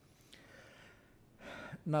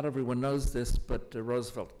 Not everyone knows this, but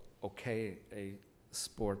Roosevelt, okay, a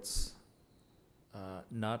sports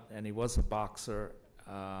nut, and he was a boxer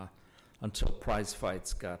until prize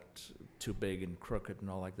fights got too big and crooked and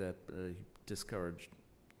all like that. He discouraged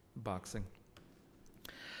boxing.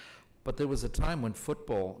 But there was a time when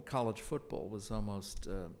football, college football, was almost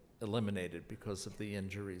eliminated because of the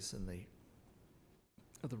injuries and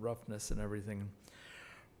the roughness and everything.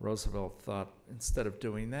 Roosevelt thought, instead of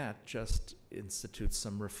doing that, just institute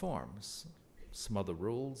some reforms, some other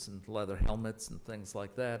rules and leather helmets and things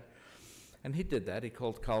like that. And he did that. He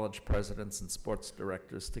called college presidents and sports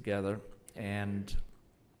directors together, and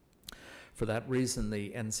for that reason, the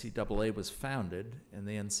NCAA was founded, and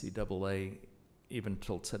the NCAA, even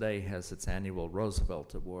till today, has its annual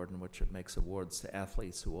Roosevelt Award, in which it makes awards to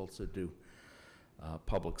athletes who also do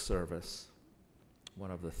public service. One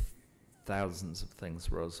of the thousands of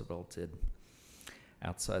things Roosevelt did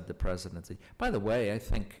outside the presidency. By the way, I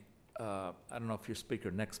think I don't know if your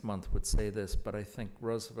speaker next month would say this, but I think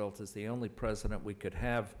Roosevelt is the only president we could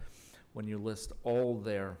have when you list all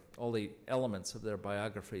the elements of their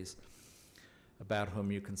biographies about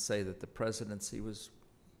whom you can say that the presidency was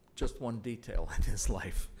just one detail in his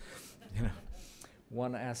life. You know,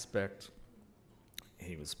 one aspect.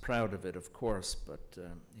 He was proud of it, of course, but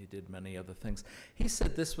he did many other things. He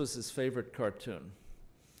said this was his favorite cartoon,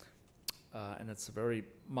 and it's a very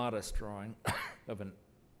modest drawing of an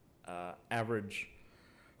average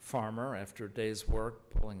farmer after a day's work,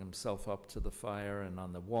 pulling himself up to the fire, and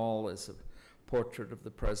on the wall is a portrait of the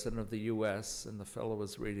President of the U.S., and the fellow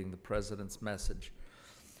was reading the President's message.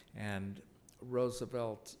 And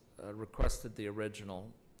Roosevelt requested the original,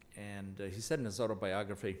 and he said in his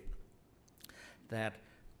autobiography that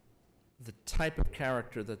the type of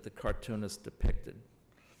character that the cartoonist depicted,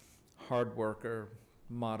 hard worker,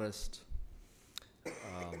 modest,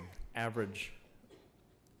 average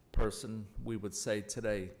person, we would say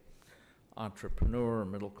today, entrepreneur,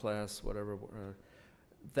 middle class, whatever,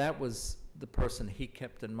 that was the person he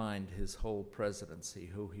kept in mind his whole presidency,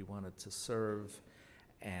 who he wanted to serve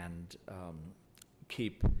and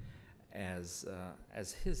keep as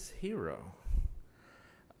his hero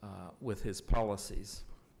with his policies.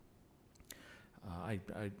 I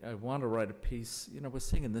want to write a piece. You know, we're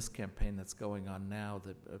seeing in this campaign that's going on now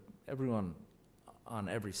that everyone on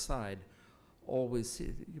every side always,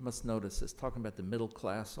 you must notice this, talking about the middle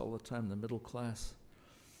class all the time, the middle class.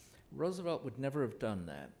 Roosevelt would never have done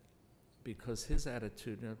that because his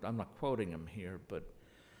attitude, I'm not quoting him here, but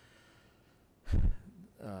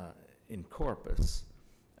in corpus,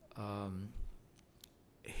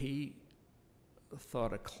 he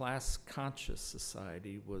thought a class-conscious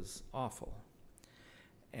society was awful.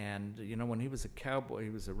 And, you know, when he was a cowboy, he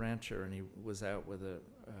was a rancher, and he was out with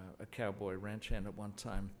a cowboy ranch hand at one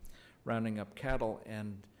time, rounding up cattle,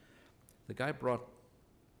 and the guy brought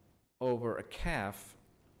over a calf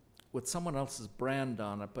with someone else's brand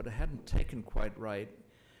on it, but it hadn't taken quite right.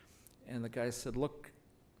 And the guy said, "Look,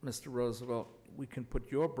 Mr. Roosevelt, we can put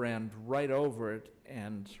your brand right over it,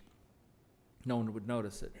 and no one would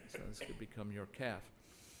notice it, so this could become your calf."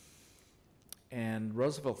 And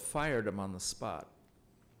Roosevelt fired him on the spot.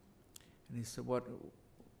 And he said, what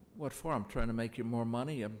for? I'm trying to make you more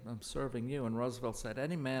money. I'm serving you. And Roosevelt said,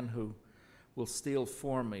 "Any man who will steal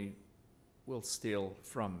for me will steal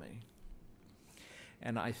from me."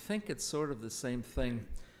 And I think it's sort of the same thing,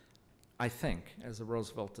 I think, as a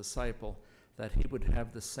Roosevelt disciple, that he would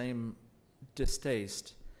have the same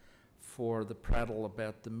distaste for the prattle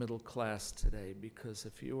about the middle class today, because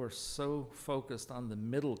if you are so focused on the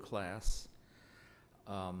middle class,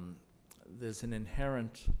 there's an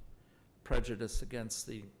inherent prejudice against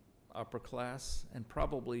the upper class and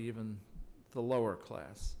probably even the lower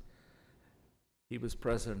class. He was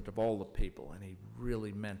president of all the people, and he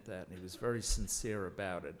really meant that, and he was very sincere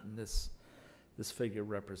about it. And this figure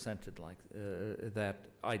represented like that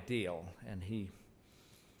ideal, and he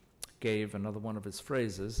gave another one of his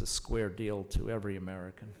phrases, a square deal to every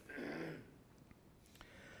American.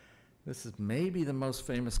 This is maybe the most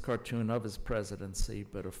famous cartoon of his presidency,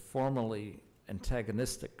 but a formerly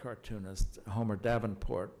antagonistic cartoonist, Homer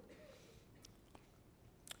Davenport.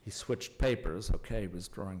 He switched papers. Okay, he was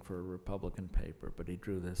drawing for a Republican paper, but he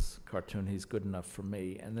drew this cartoon, "He's Good Enough for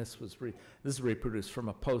Me," and this is reproduced from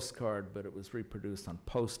a postcard, but it was reproduced on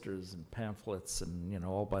posters and pamphlets, and, you know,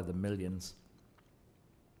 all by the millions.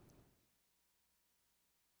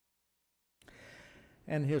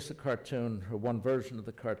 And here's a cartoon, or one version of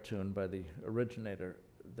the cartoon by the originator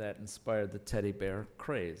that inspired the teddy bear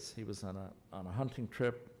craze. He was on a hunting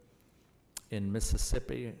trip in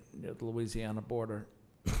Mississippi near the Louisiana border.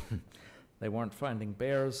 They weren't finding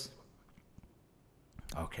bears.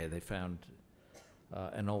 Okay, they found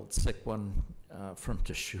an old sick one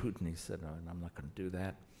to shoot, and he said, "No, I'm not going to do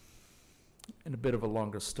that." And a bit of a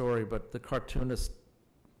longer story, but the cartoonist,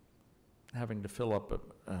 having to fill up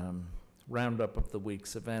a roundup of the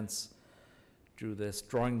week's events, drew this.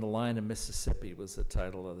 "Drawing the Line in Mississippi" was the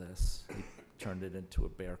title of this. He turned it into a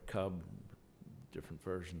bear cub, different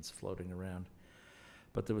versions floating around.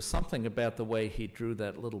 But there was something about the way he drew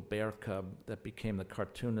that little bear cub that became the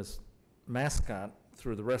cartoonist mascot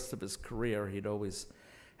through the rest of his career. He'd always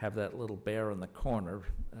have that little bear in the corner.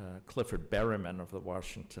 Clifford Berryman of the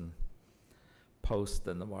Washington Post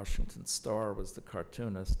and the Washington Star was the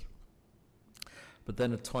cartoonist. But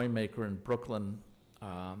then a toy maker in Brooklyn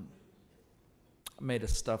made a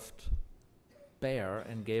stuffed bear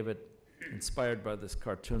and gave it, inspired by this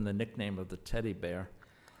cartoon, the nickname of the teddy bear.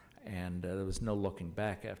 And there was no looking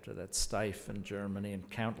back after that. Steiff in Germany and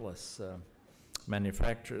countless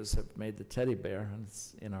manufacturers have made the teddy bear, and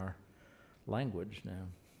it's in our language now,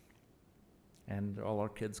 and all our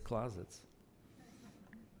kids' closets.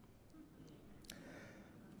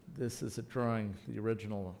 This is a drawing, the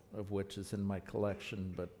original of which is in my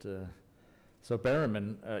collection, but so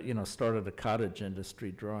Berryman, started a cottage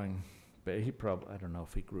industry drawing. But he probably, I don't know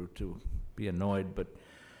if he grew to be annoyed, but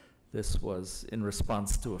this was in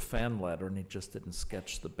response to a fan letter, and he just didn't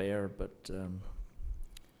sketch the bear, but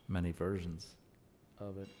many versions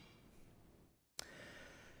of it.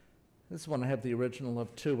 This one I have the original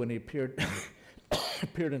of too, when he appeared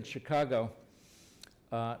appeared in Chicago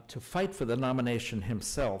to fight for the nomination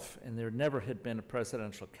himself, and there never had been a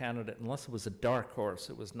presidential candidate, unless it was a dark horse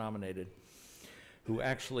that was nominated, who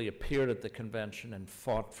actually appeared at the convention and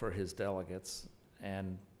fought for his delegates.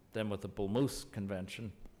 And then with the Bull Moose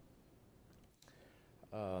convention,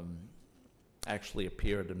 actually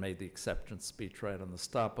appeared and made the acceptance speech right on the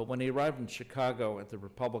stop. But when he arrived in Chicago at the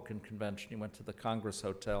Republican convention, he went to the Congress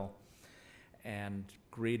Hotel and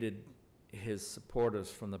greeted his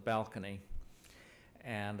supporters from the balcony.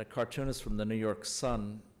 And a cartoonist from the New York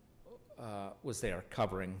Sun was there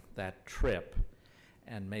covering that trip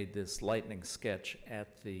and made this lightning sketch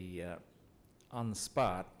at the on the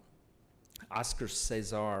spot. Oscar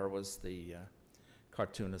Cesar was the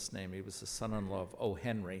cartoonist's name. He was the son-in-law of O.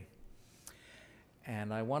 Henry.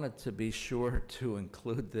 And I wanted to be sure to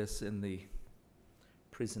include this in the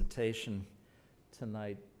presentation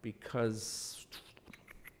tonight because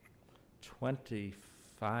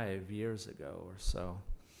 25 years ago or so,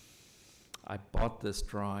 I bought this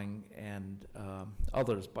drawing and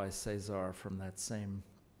others by Cesar from that same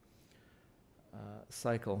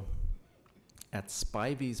cycle at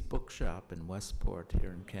Spivey's Bookshop in Westport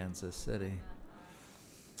here in Kansas City,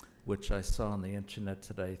 which I saw on the internet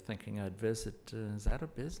today thinking I'd visit. Is that a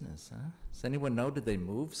business, huh? Does anyone know, did they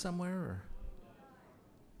move somewhere or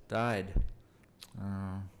died?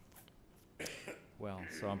 Well,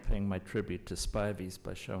 so I'm paying my tribute to Spivey's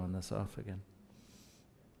by showing this off again.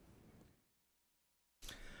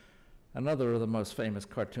 Another of the most famous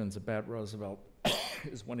cartoons about Roosevelt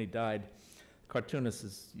is when he died. Cartoonist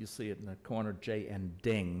is, you see it in the corner, J.N.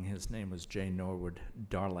 Ding. His name was J. Norwood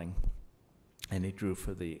Darling, and he drew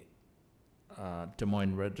for the Des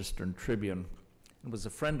Moines Register and Tribune, and was a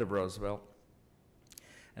friend of Roosevelt,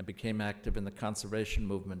 and became active in the conservation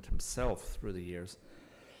movement himself through the years.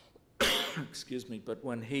 Excuse me, but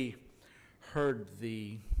when he heard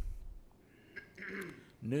the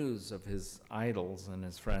news of his idols and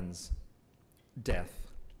his friends' death,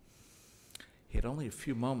 he had only a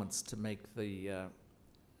few moments to make the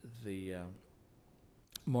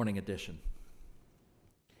morning edition.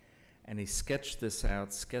 And he sketched this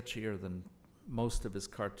out, sketchier than most of his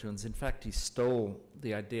cartoons. In fact, he stole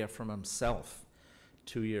the idea from himself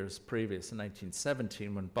 2 years previous. In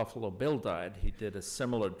 1917, when Buffalo Bill died, he did a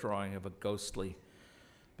similar drawing of a ghostly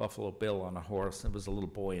Buffalo Bill on a horse. It was a little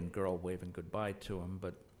boy and girl waving goodbye to him,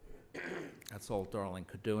 but that's all Darling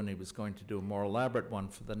could do, and he was going to do a more elaborate one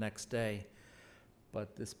for the next day.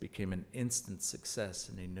 But this became an instant success,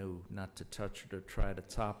 and he knew not to touch it or try to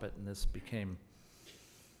top it, and this became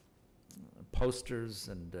posters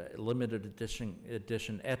and limited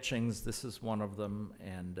edition etchings. This is one of them,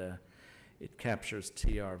 and it captures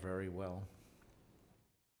TR very well.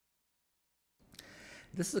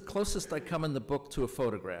 This is the closest I come in the book to a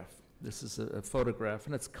photograph. This is a photograph,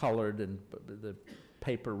 and it's colored, and the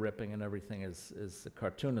paper ripping and everything is the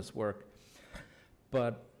cartoonist's work.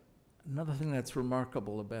 But another thing that's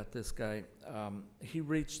remarkable about this guy, he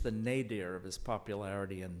reached the nadir of his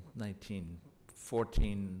popularity in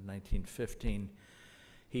 1914, 1915.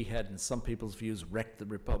 He had, in some people's views, wrecked the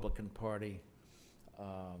Republican Party.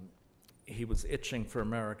 He was itching for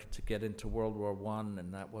America to get into World War I,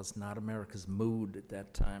 and that was not America's mood at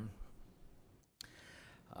that time.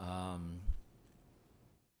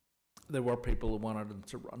 There were people who wanted him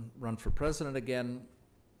to run for president again,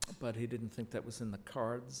 but he didn't think that was in the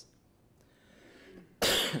cards.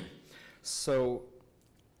 So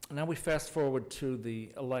now we fast forward to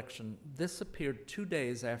the election. This appeared 2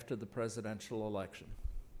 days after the presidential election.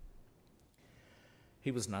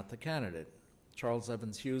 He was not the candidate. Charles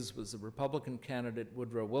Evans Hughes was a Republican candidate.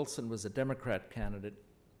 Woodrow Wilson was a Democrat candidate.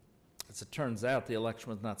 As it turns out, the election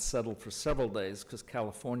was not settled for several days because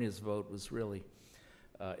California's vote was really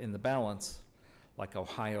in the balance, like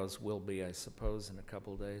Ohio's will be, I suppose, in a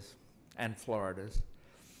couple days, and Florida's,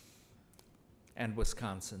 and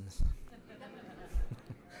Wisconsin's,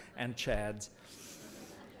 and Chad's.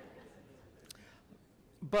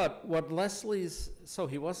 But what so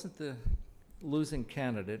he wasn't the losing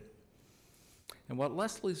candidate, And what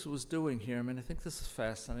Leslie's was doing here, I mean, I think this is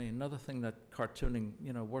fascinating. Another thing that cartooning,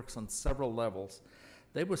 works on several levels.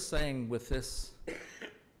 They were saying with this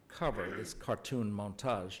cover, this cartoon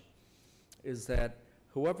montage, is that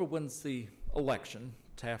whoever wins the election,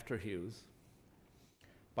 Taft or Hughes,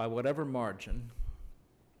 by whatever margin,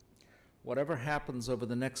 whatever happens over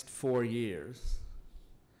the next 4 years,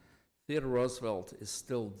 Theodore Roosevelt is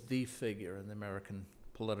still the figure in the American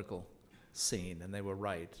political scene, and they were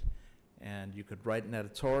right. And you could write an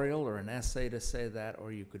editorial or an essay to say that,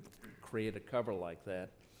 or you could create a cover like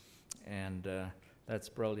that. And that's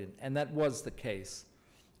brilliant. And that was the case.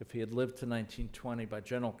 If he had lived to 1920, by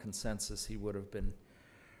general consensus, he would have been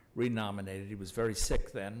renominated. He was very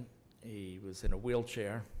sick then. He was in a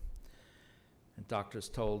wheelchair. And doctors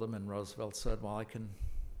told him, and Roosevelt said, well, I can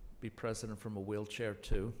be president from a wheelchair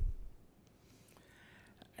too.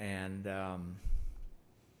 And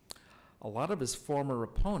a lot of his former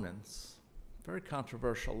opponents, very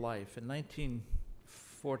controversial life. In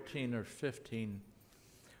 1914 or 15,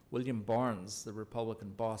 William Barnes, the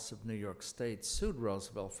Republican boss of New York State, sued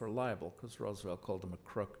Roosevelt for libel because Roosevelt called him a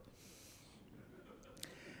crook.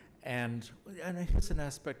 And here's an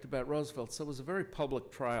aspect about Roosevelt. So it was a very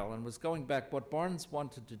public trial and was going back. What Barnes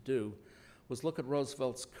wanted to do was look at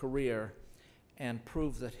Roosevelt's career and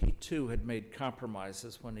prove that he too had made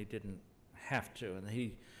compromises when he didn't have to, and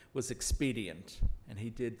he was expedient, and he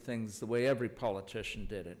did things the way every politician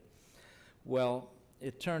did it. Well,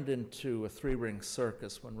 it turned into a three-ring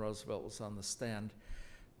circus when Roosevelt was on the stand,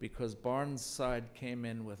 because Barnes' side came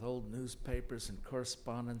in with old newspapers and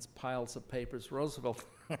correspondence, piles of papers. Roosevelt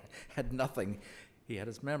had nothing. He had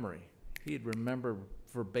his memory. He'd remember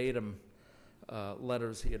verbatim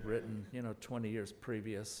letters he had written, 20 years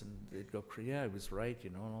previous, and they'd go, yeah, he was right,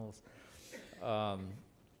 and all this.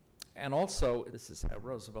 And also, this is how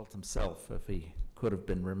Roosevelt himself, if he could have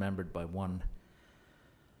been remembered by one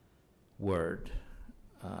word,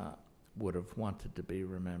 would have wanted to be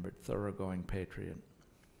remembered: thoroughgoing patriot.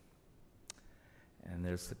 And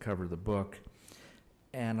there's the cover of the book.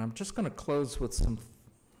 And I'm just going to close with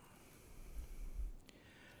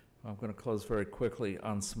I'm going to close very quickly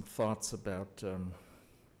on some thoughts about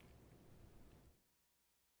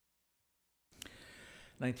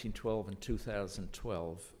 1912 and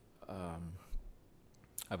 2012.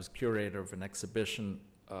 I was curator of an exhibition,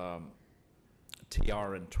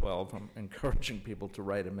 TR in 12. I'm encouraging people to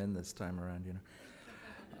write them in this time around,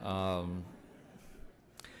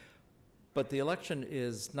 But the election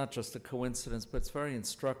is not just a coincidence, but it's very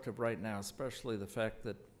instructive right now, especially the fact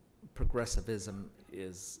that progressivism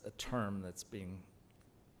is a term that's being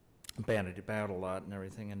bandied about a lot and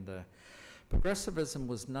everything. And progressivism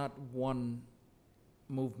was not one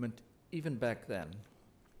movement even back then.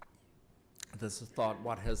 There's a thought,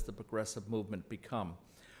 what has the progressive movement become?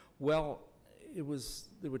 Well,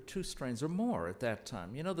 there were two strains or more at that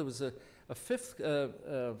time. There was a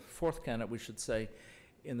fourth candidate, we should say,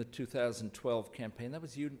 in the 2012 campaign. That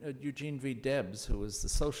was Eugene V. Debs, who was the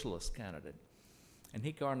socialist candidate. And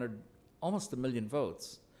he garnered almost 1 million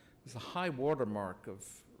votes. It was a high watermark of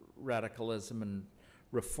radicalism and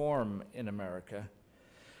reform in America.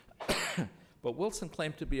 But Wilson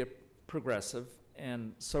claimed to be a progressive,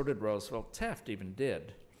 and so did Roosevelt. Taft even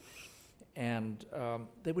did. And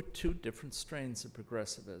they were two different strains of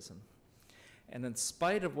progressivism. And in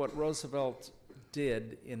spite of what Roosevelt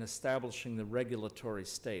did in establishing the regulatory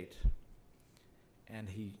state, and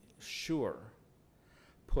he sure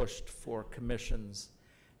pushed for commissions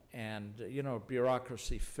and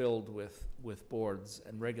bureaucracy filled with boards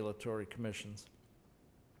and regulatory commissions.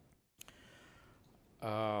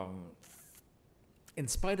 In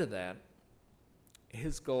spite of that,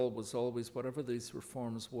 his goal was always, whatever these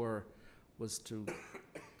reforms were, was to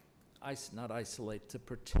not isolate, to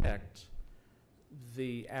protect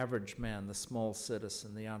the average man, the small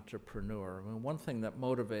citizen, the entrepreneur. I mean, one thing that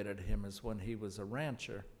motivated him is when he was a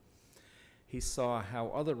rancher, he saw how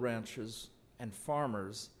other ranchers and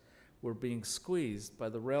farmers were being squeezed by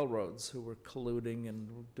the railroads, who were colluding and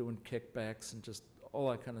doing kickbacks and just all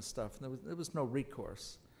that kind of stuff. And there was no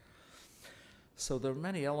recourse. So there are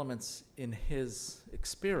many elements in his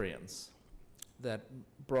experience that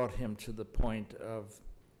brought him to the point of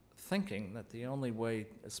thinking that the only way,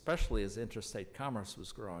 especially as interstate commerce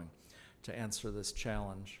was growing, to answer this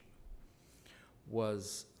challenge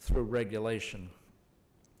was through regulation.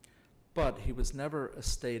 But he was never a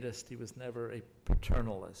statist, he was never a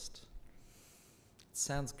paternalist. It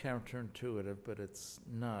sounds counterintuitive, but it's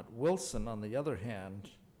not. Wilson, on the other hand,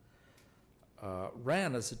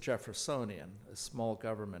 ran as a Jeffersonian, a small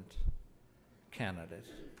government candidate,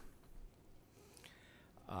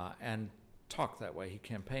 and talked that way, he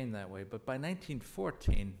campaigned that way, but by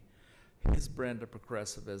 1914, his brand of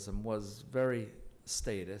progressivism was very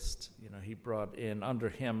statist. You know, he brought in, under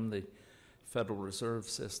him, the Federal Reserve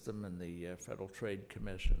System and the Federal Trade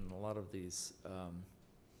Commission, and a lot of these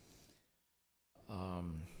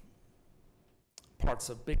parts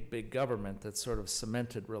of big government that sort of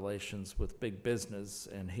cemented relations with big business,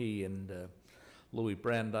 and he and Louis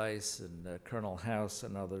Brandeis and Colonel House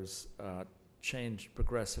and others changed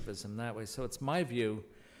progressivism that way. So it's my view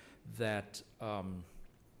that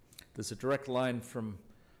there's a direct line from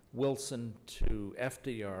Wilson to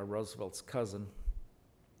FDR, Roosevelt's cousin,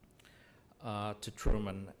 to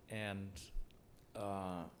Truman and,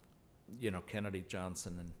 Kennedy,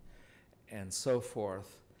 Johnson, and so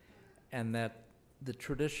forth, and that the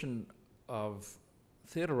tradition of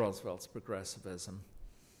Theodore Roosevelt's progressivism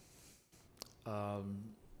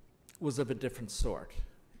was of a different sort.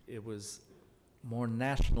 It was more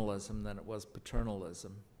nationalism than it was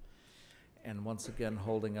paternalism, and once again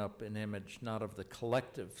holding up an image not of the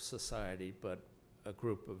collective society, but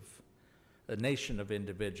a nation of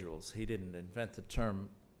individuals. He didn't invent the term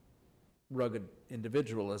rugged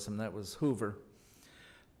individualism, that was Hoover,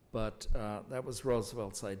 but that was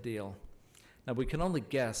Roosevelt's ideal. Now we can only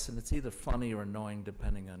guess, and it's either funny or annoying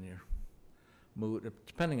depending on your mood,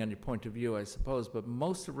 depending on your point of view, I suppose, but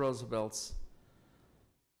most of Roosevelt's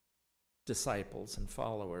disciples and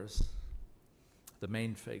followers, the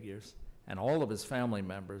main figures, and all of his family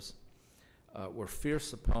members were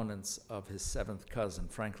fierce opponents of his seventh cousin,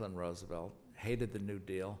 Franklin Roosevelt, hated the New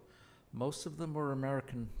Deal. Most of them were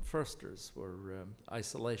American firsters, were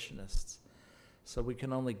isolationists. So we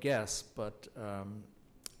can only guess, but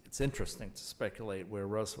it's interesting to speculate where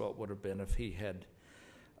Roosevelt would have been if he had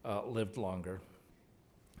lived longer.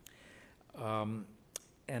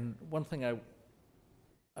 And one thing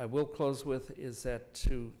I will close with is that,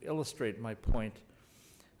 to illustrate my point,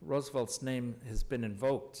 Roosevelt's name has been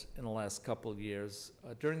invoked in the last couple of years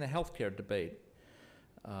during the healthcare debate.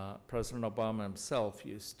 President Obama himself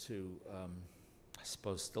used to, I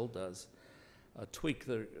suppose still does, tweak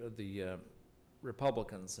the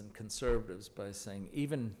Republicans and conservatives by saying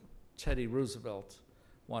even Teddy Roosevelt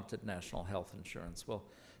wanted national health insurance. Well,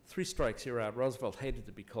 3 strikes, you're out. Roosevelt hated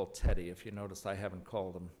to be called Teddy. If you noticed, I haven't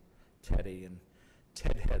called him Teddy, and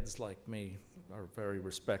Ted heads like me are very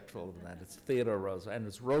respectful of that. It's Theodore Roosevelt, and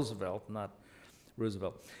it's Roosevelt, not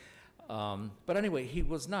Roosevelt. But anyway, he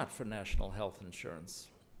was not for national health insurance.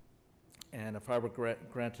 And if I were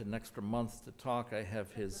granted an extra month to talk, I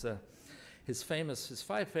have his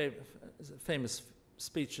 5 famous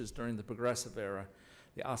speeches during the Progressive era: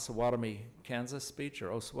 the Osawatomie, Kansas speech, or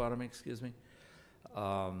Osawatomie, excuse me,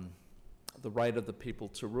 the right of the people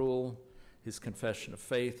to rule, his confession of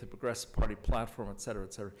faith, the Progressive Party platform, et cetera,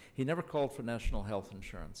 et cetera. He never called for national health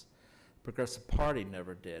insurance. The Progressive Party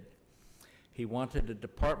never did. He wanted a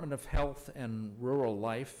Department of Health and Rural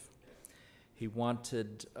Life. He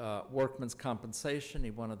wanted workmen's compensation.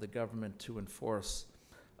 He wanted the government to enforce,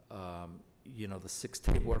 the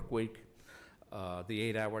 6-day work week,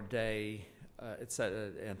 the 8-hour day,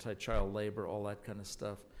 anti-child labor, all that kind of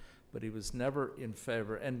stuff. But he was never in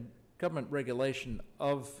favor, and government regulation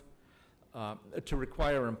of to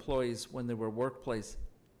require employees when there were workplace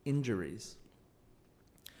injuries.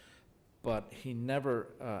 But he never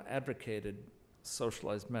advocated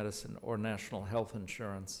socialized medicine or national health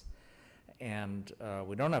insurance. And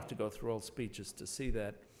we don't have to go through old speeches to see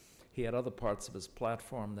that. He had other parts of his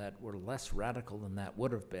platform that were less radical than that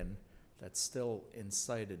would have been, that still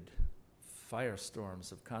incited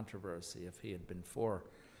firestorms of controversy. If he had been for,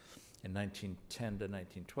 in 1910 to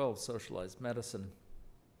 1912, socialized medicine,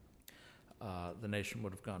 the nation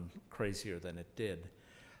would have gone crazier than it did.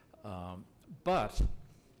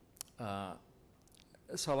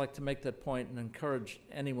 So I like to make that point and encourage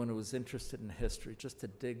anyone who is interested in history just to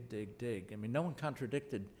dig. I mean, no one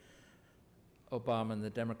contradicted Obama and the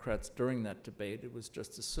Democrats during that debate. It was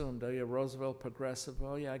just assumed, oh yeah, Roosevelt, progressive,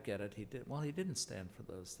 oh yeah, I get it, he did. Well, he didn't stand for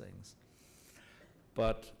those things.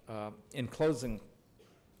 But in closing,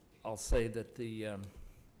 I'll say that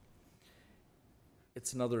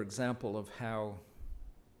it's another example of how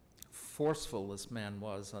forceful this man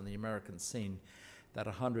was on the American scene, that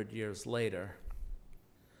 100 years later,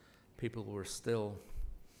 people were still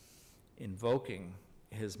invoking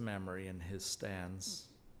his memory and his stands,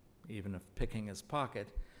 even if picking his pocket,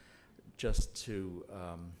 just to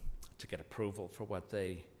get approval for what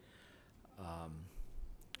they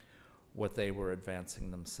were advancing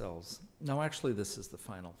themselves. No, actually, this is the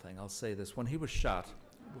final thing. I'll say this. When he was shot,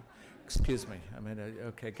 excuse me, I mean,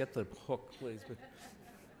 okay, get the hook, please.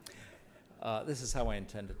 This is how I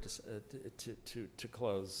intended to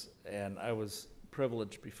close, and I was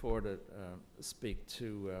privileged before to speak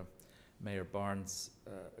to Mayor Barnes'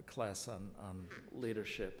 class on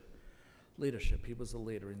leadership. Leadership, he was a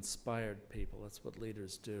leader, inspired people, that's what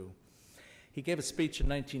leaders do. He gave a speech in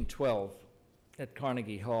 1912 at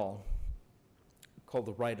Carnegie Hall called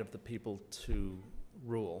The Right of the People to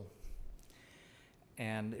Rule.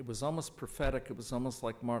 And it was almost prophetic, it was almost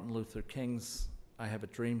like Martin Luther King's I Have a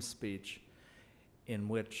Dream speech, in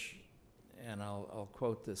which, and I'll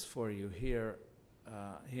quote this for you here,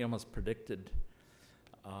 he almost predicted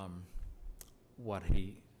what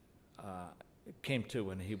he came to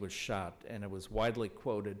when he was shot, and it was widely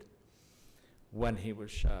quoted when he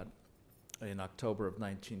was shot in October of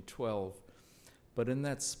 1912. But in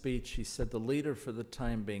that speech, he said, "The leader for the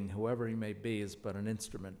time being, whoever he may be, is but an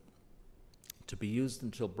instrument, to be used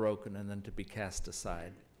until broken and then to be cast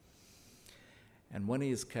aside. And when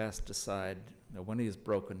he is cast aside, or when he is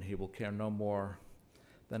broken, he will care no more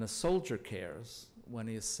than a soldier cares when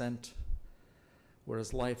he is sent where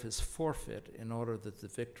his life is forfeit in order that the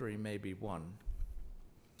victory may be won."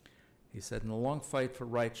 He said, "In the long fight for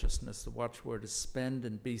righteousness, the watchword is spend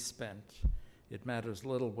and be spent. It matters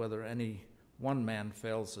little whether any one man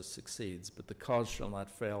fails or succeeds, but the cause shall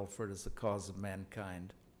not fail, for it is the cause of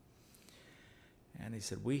mankind." And he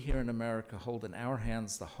said, "We here in America hold in our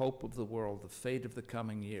hands the hope of the world, the fate of the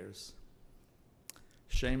coming years.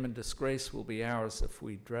 Shame and disgrace will be ours if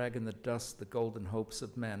we drag in the dust the golden hopes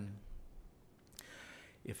of men,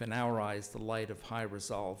 if in our eyes the light of high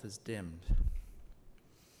resolve is dimmed."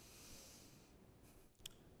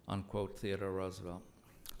 Unquote, Theodore Roosevelt.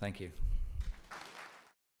 Thank you.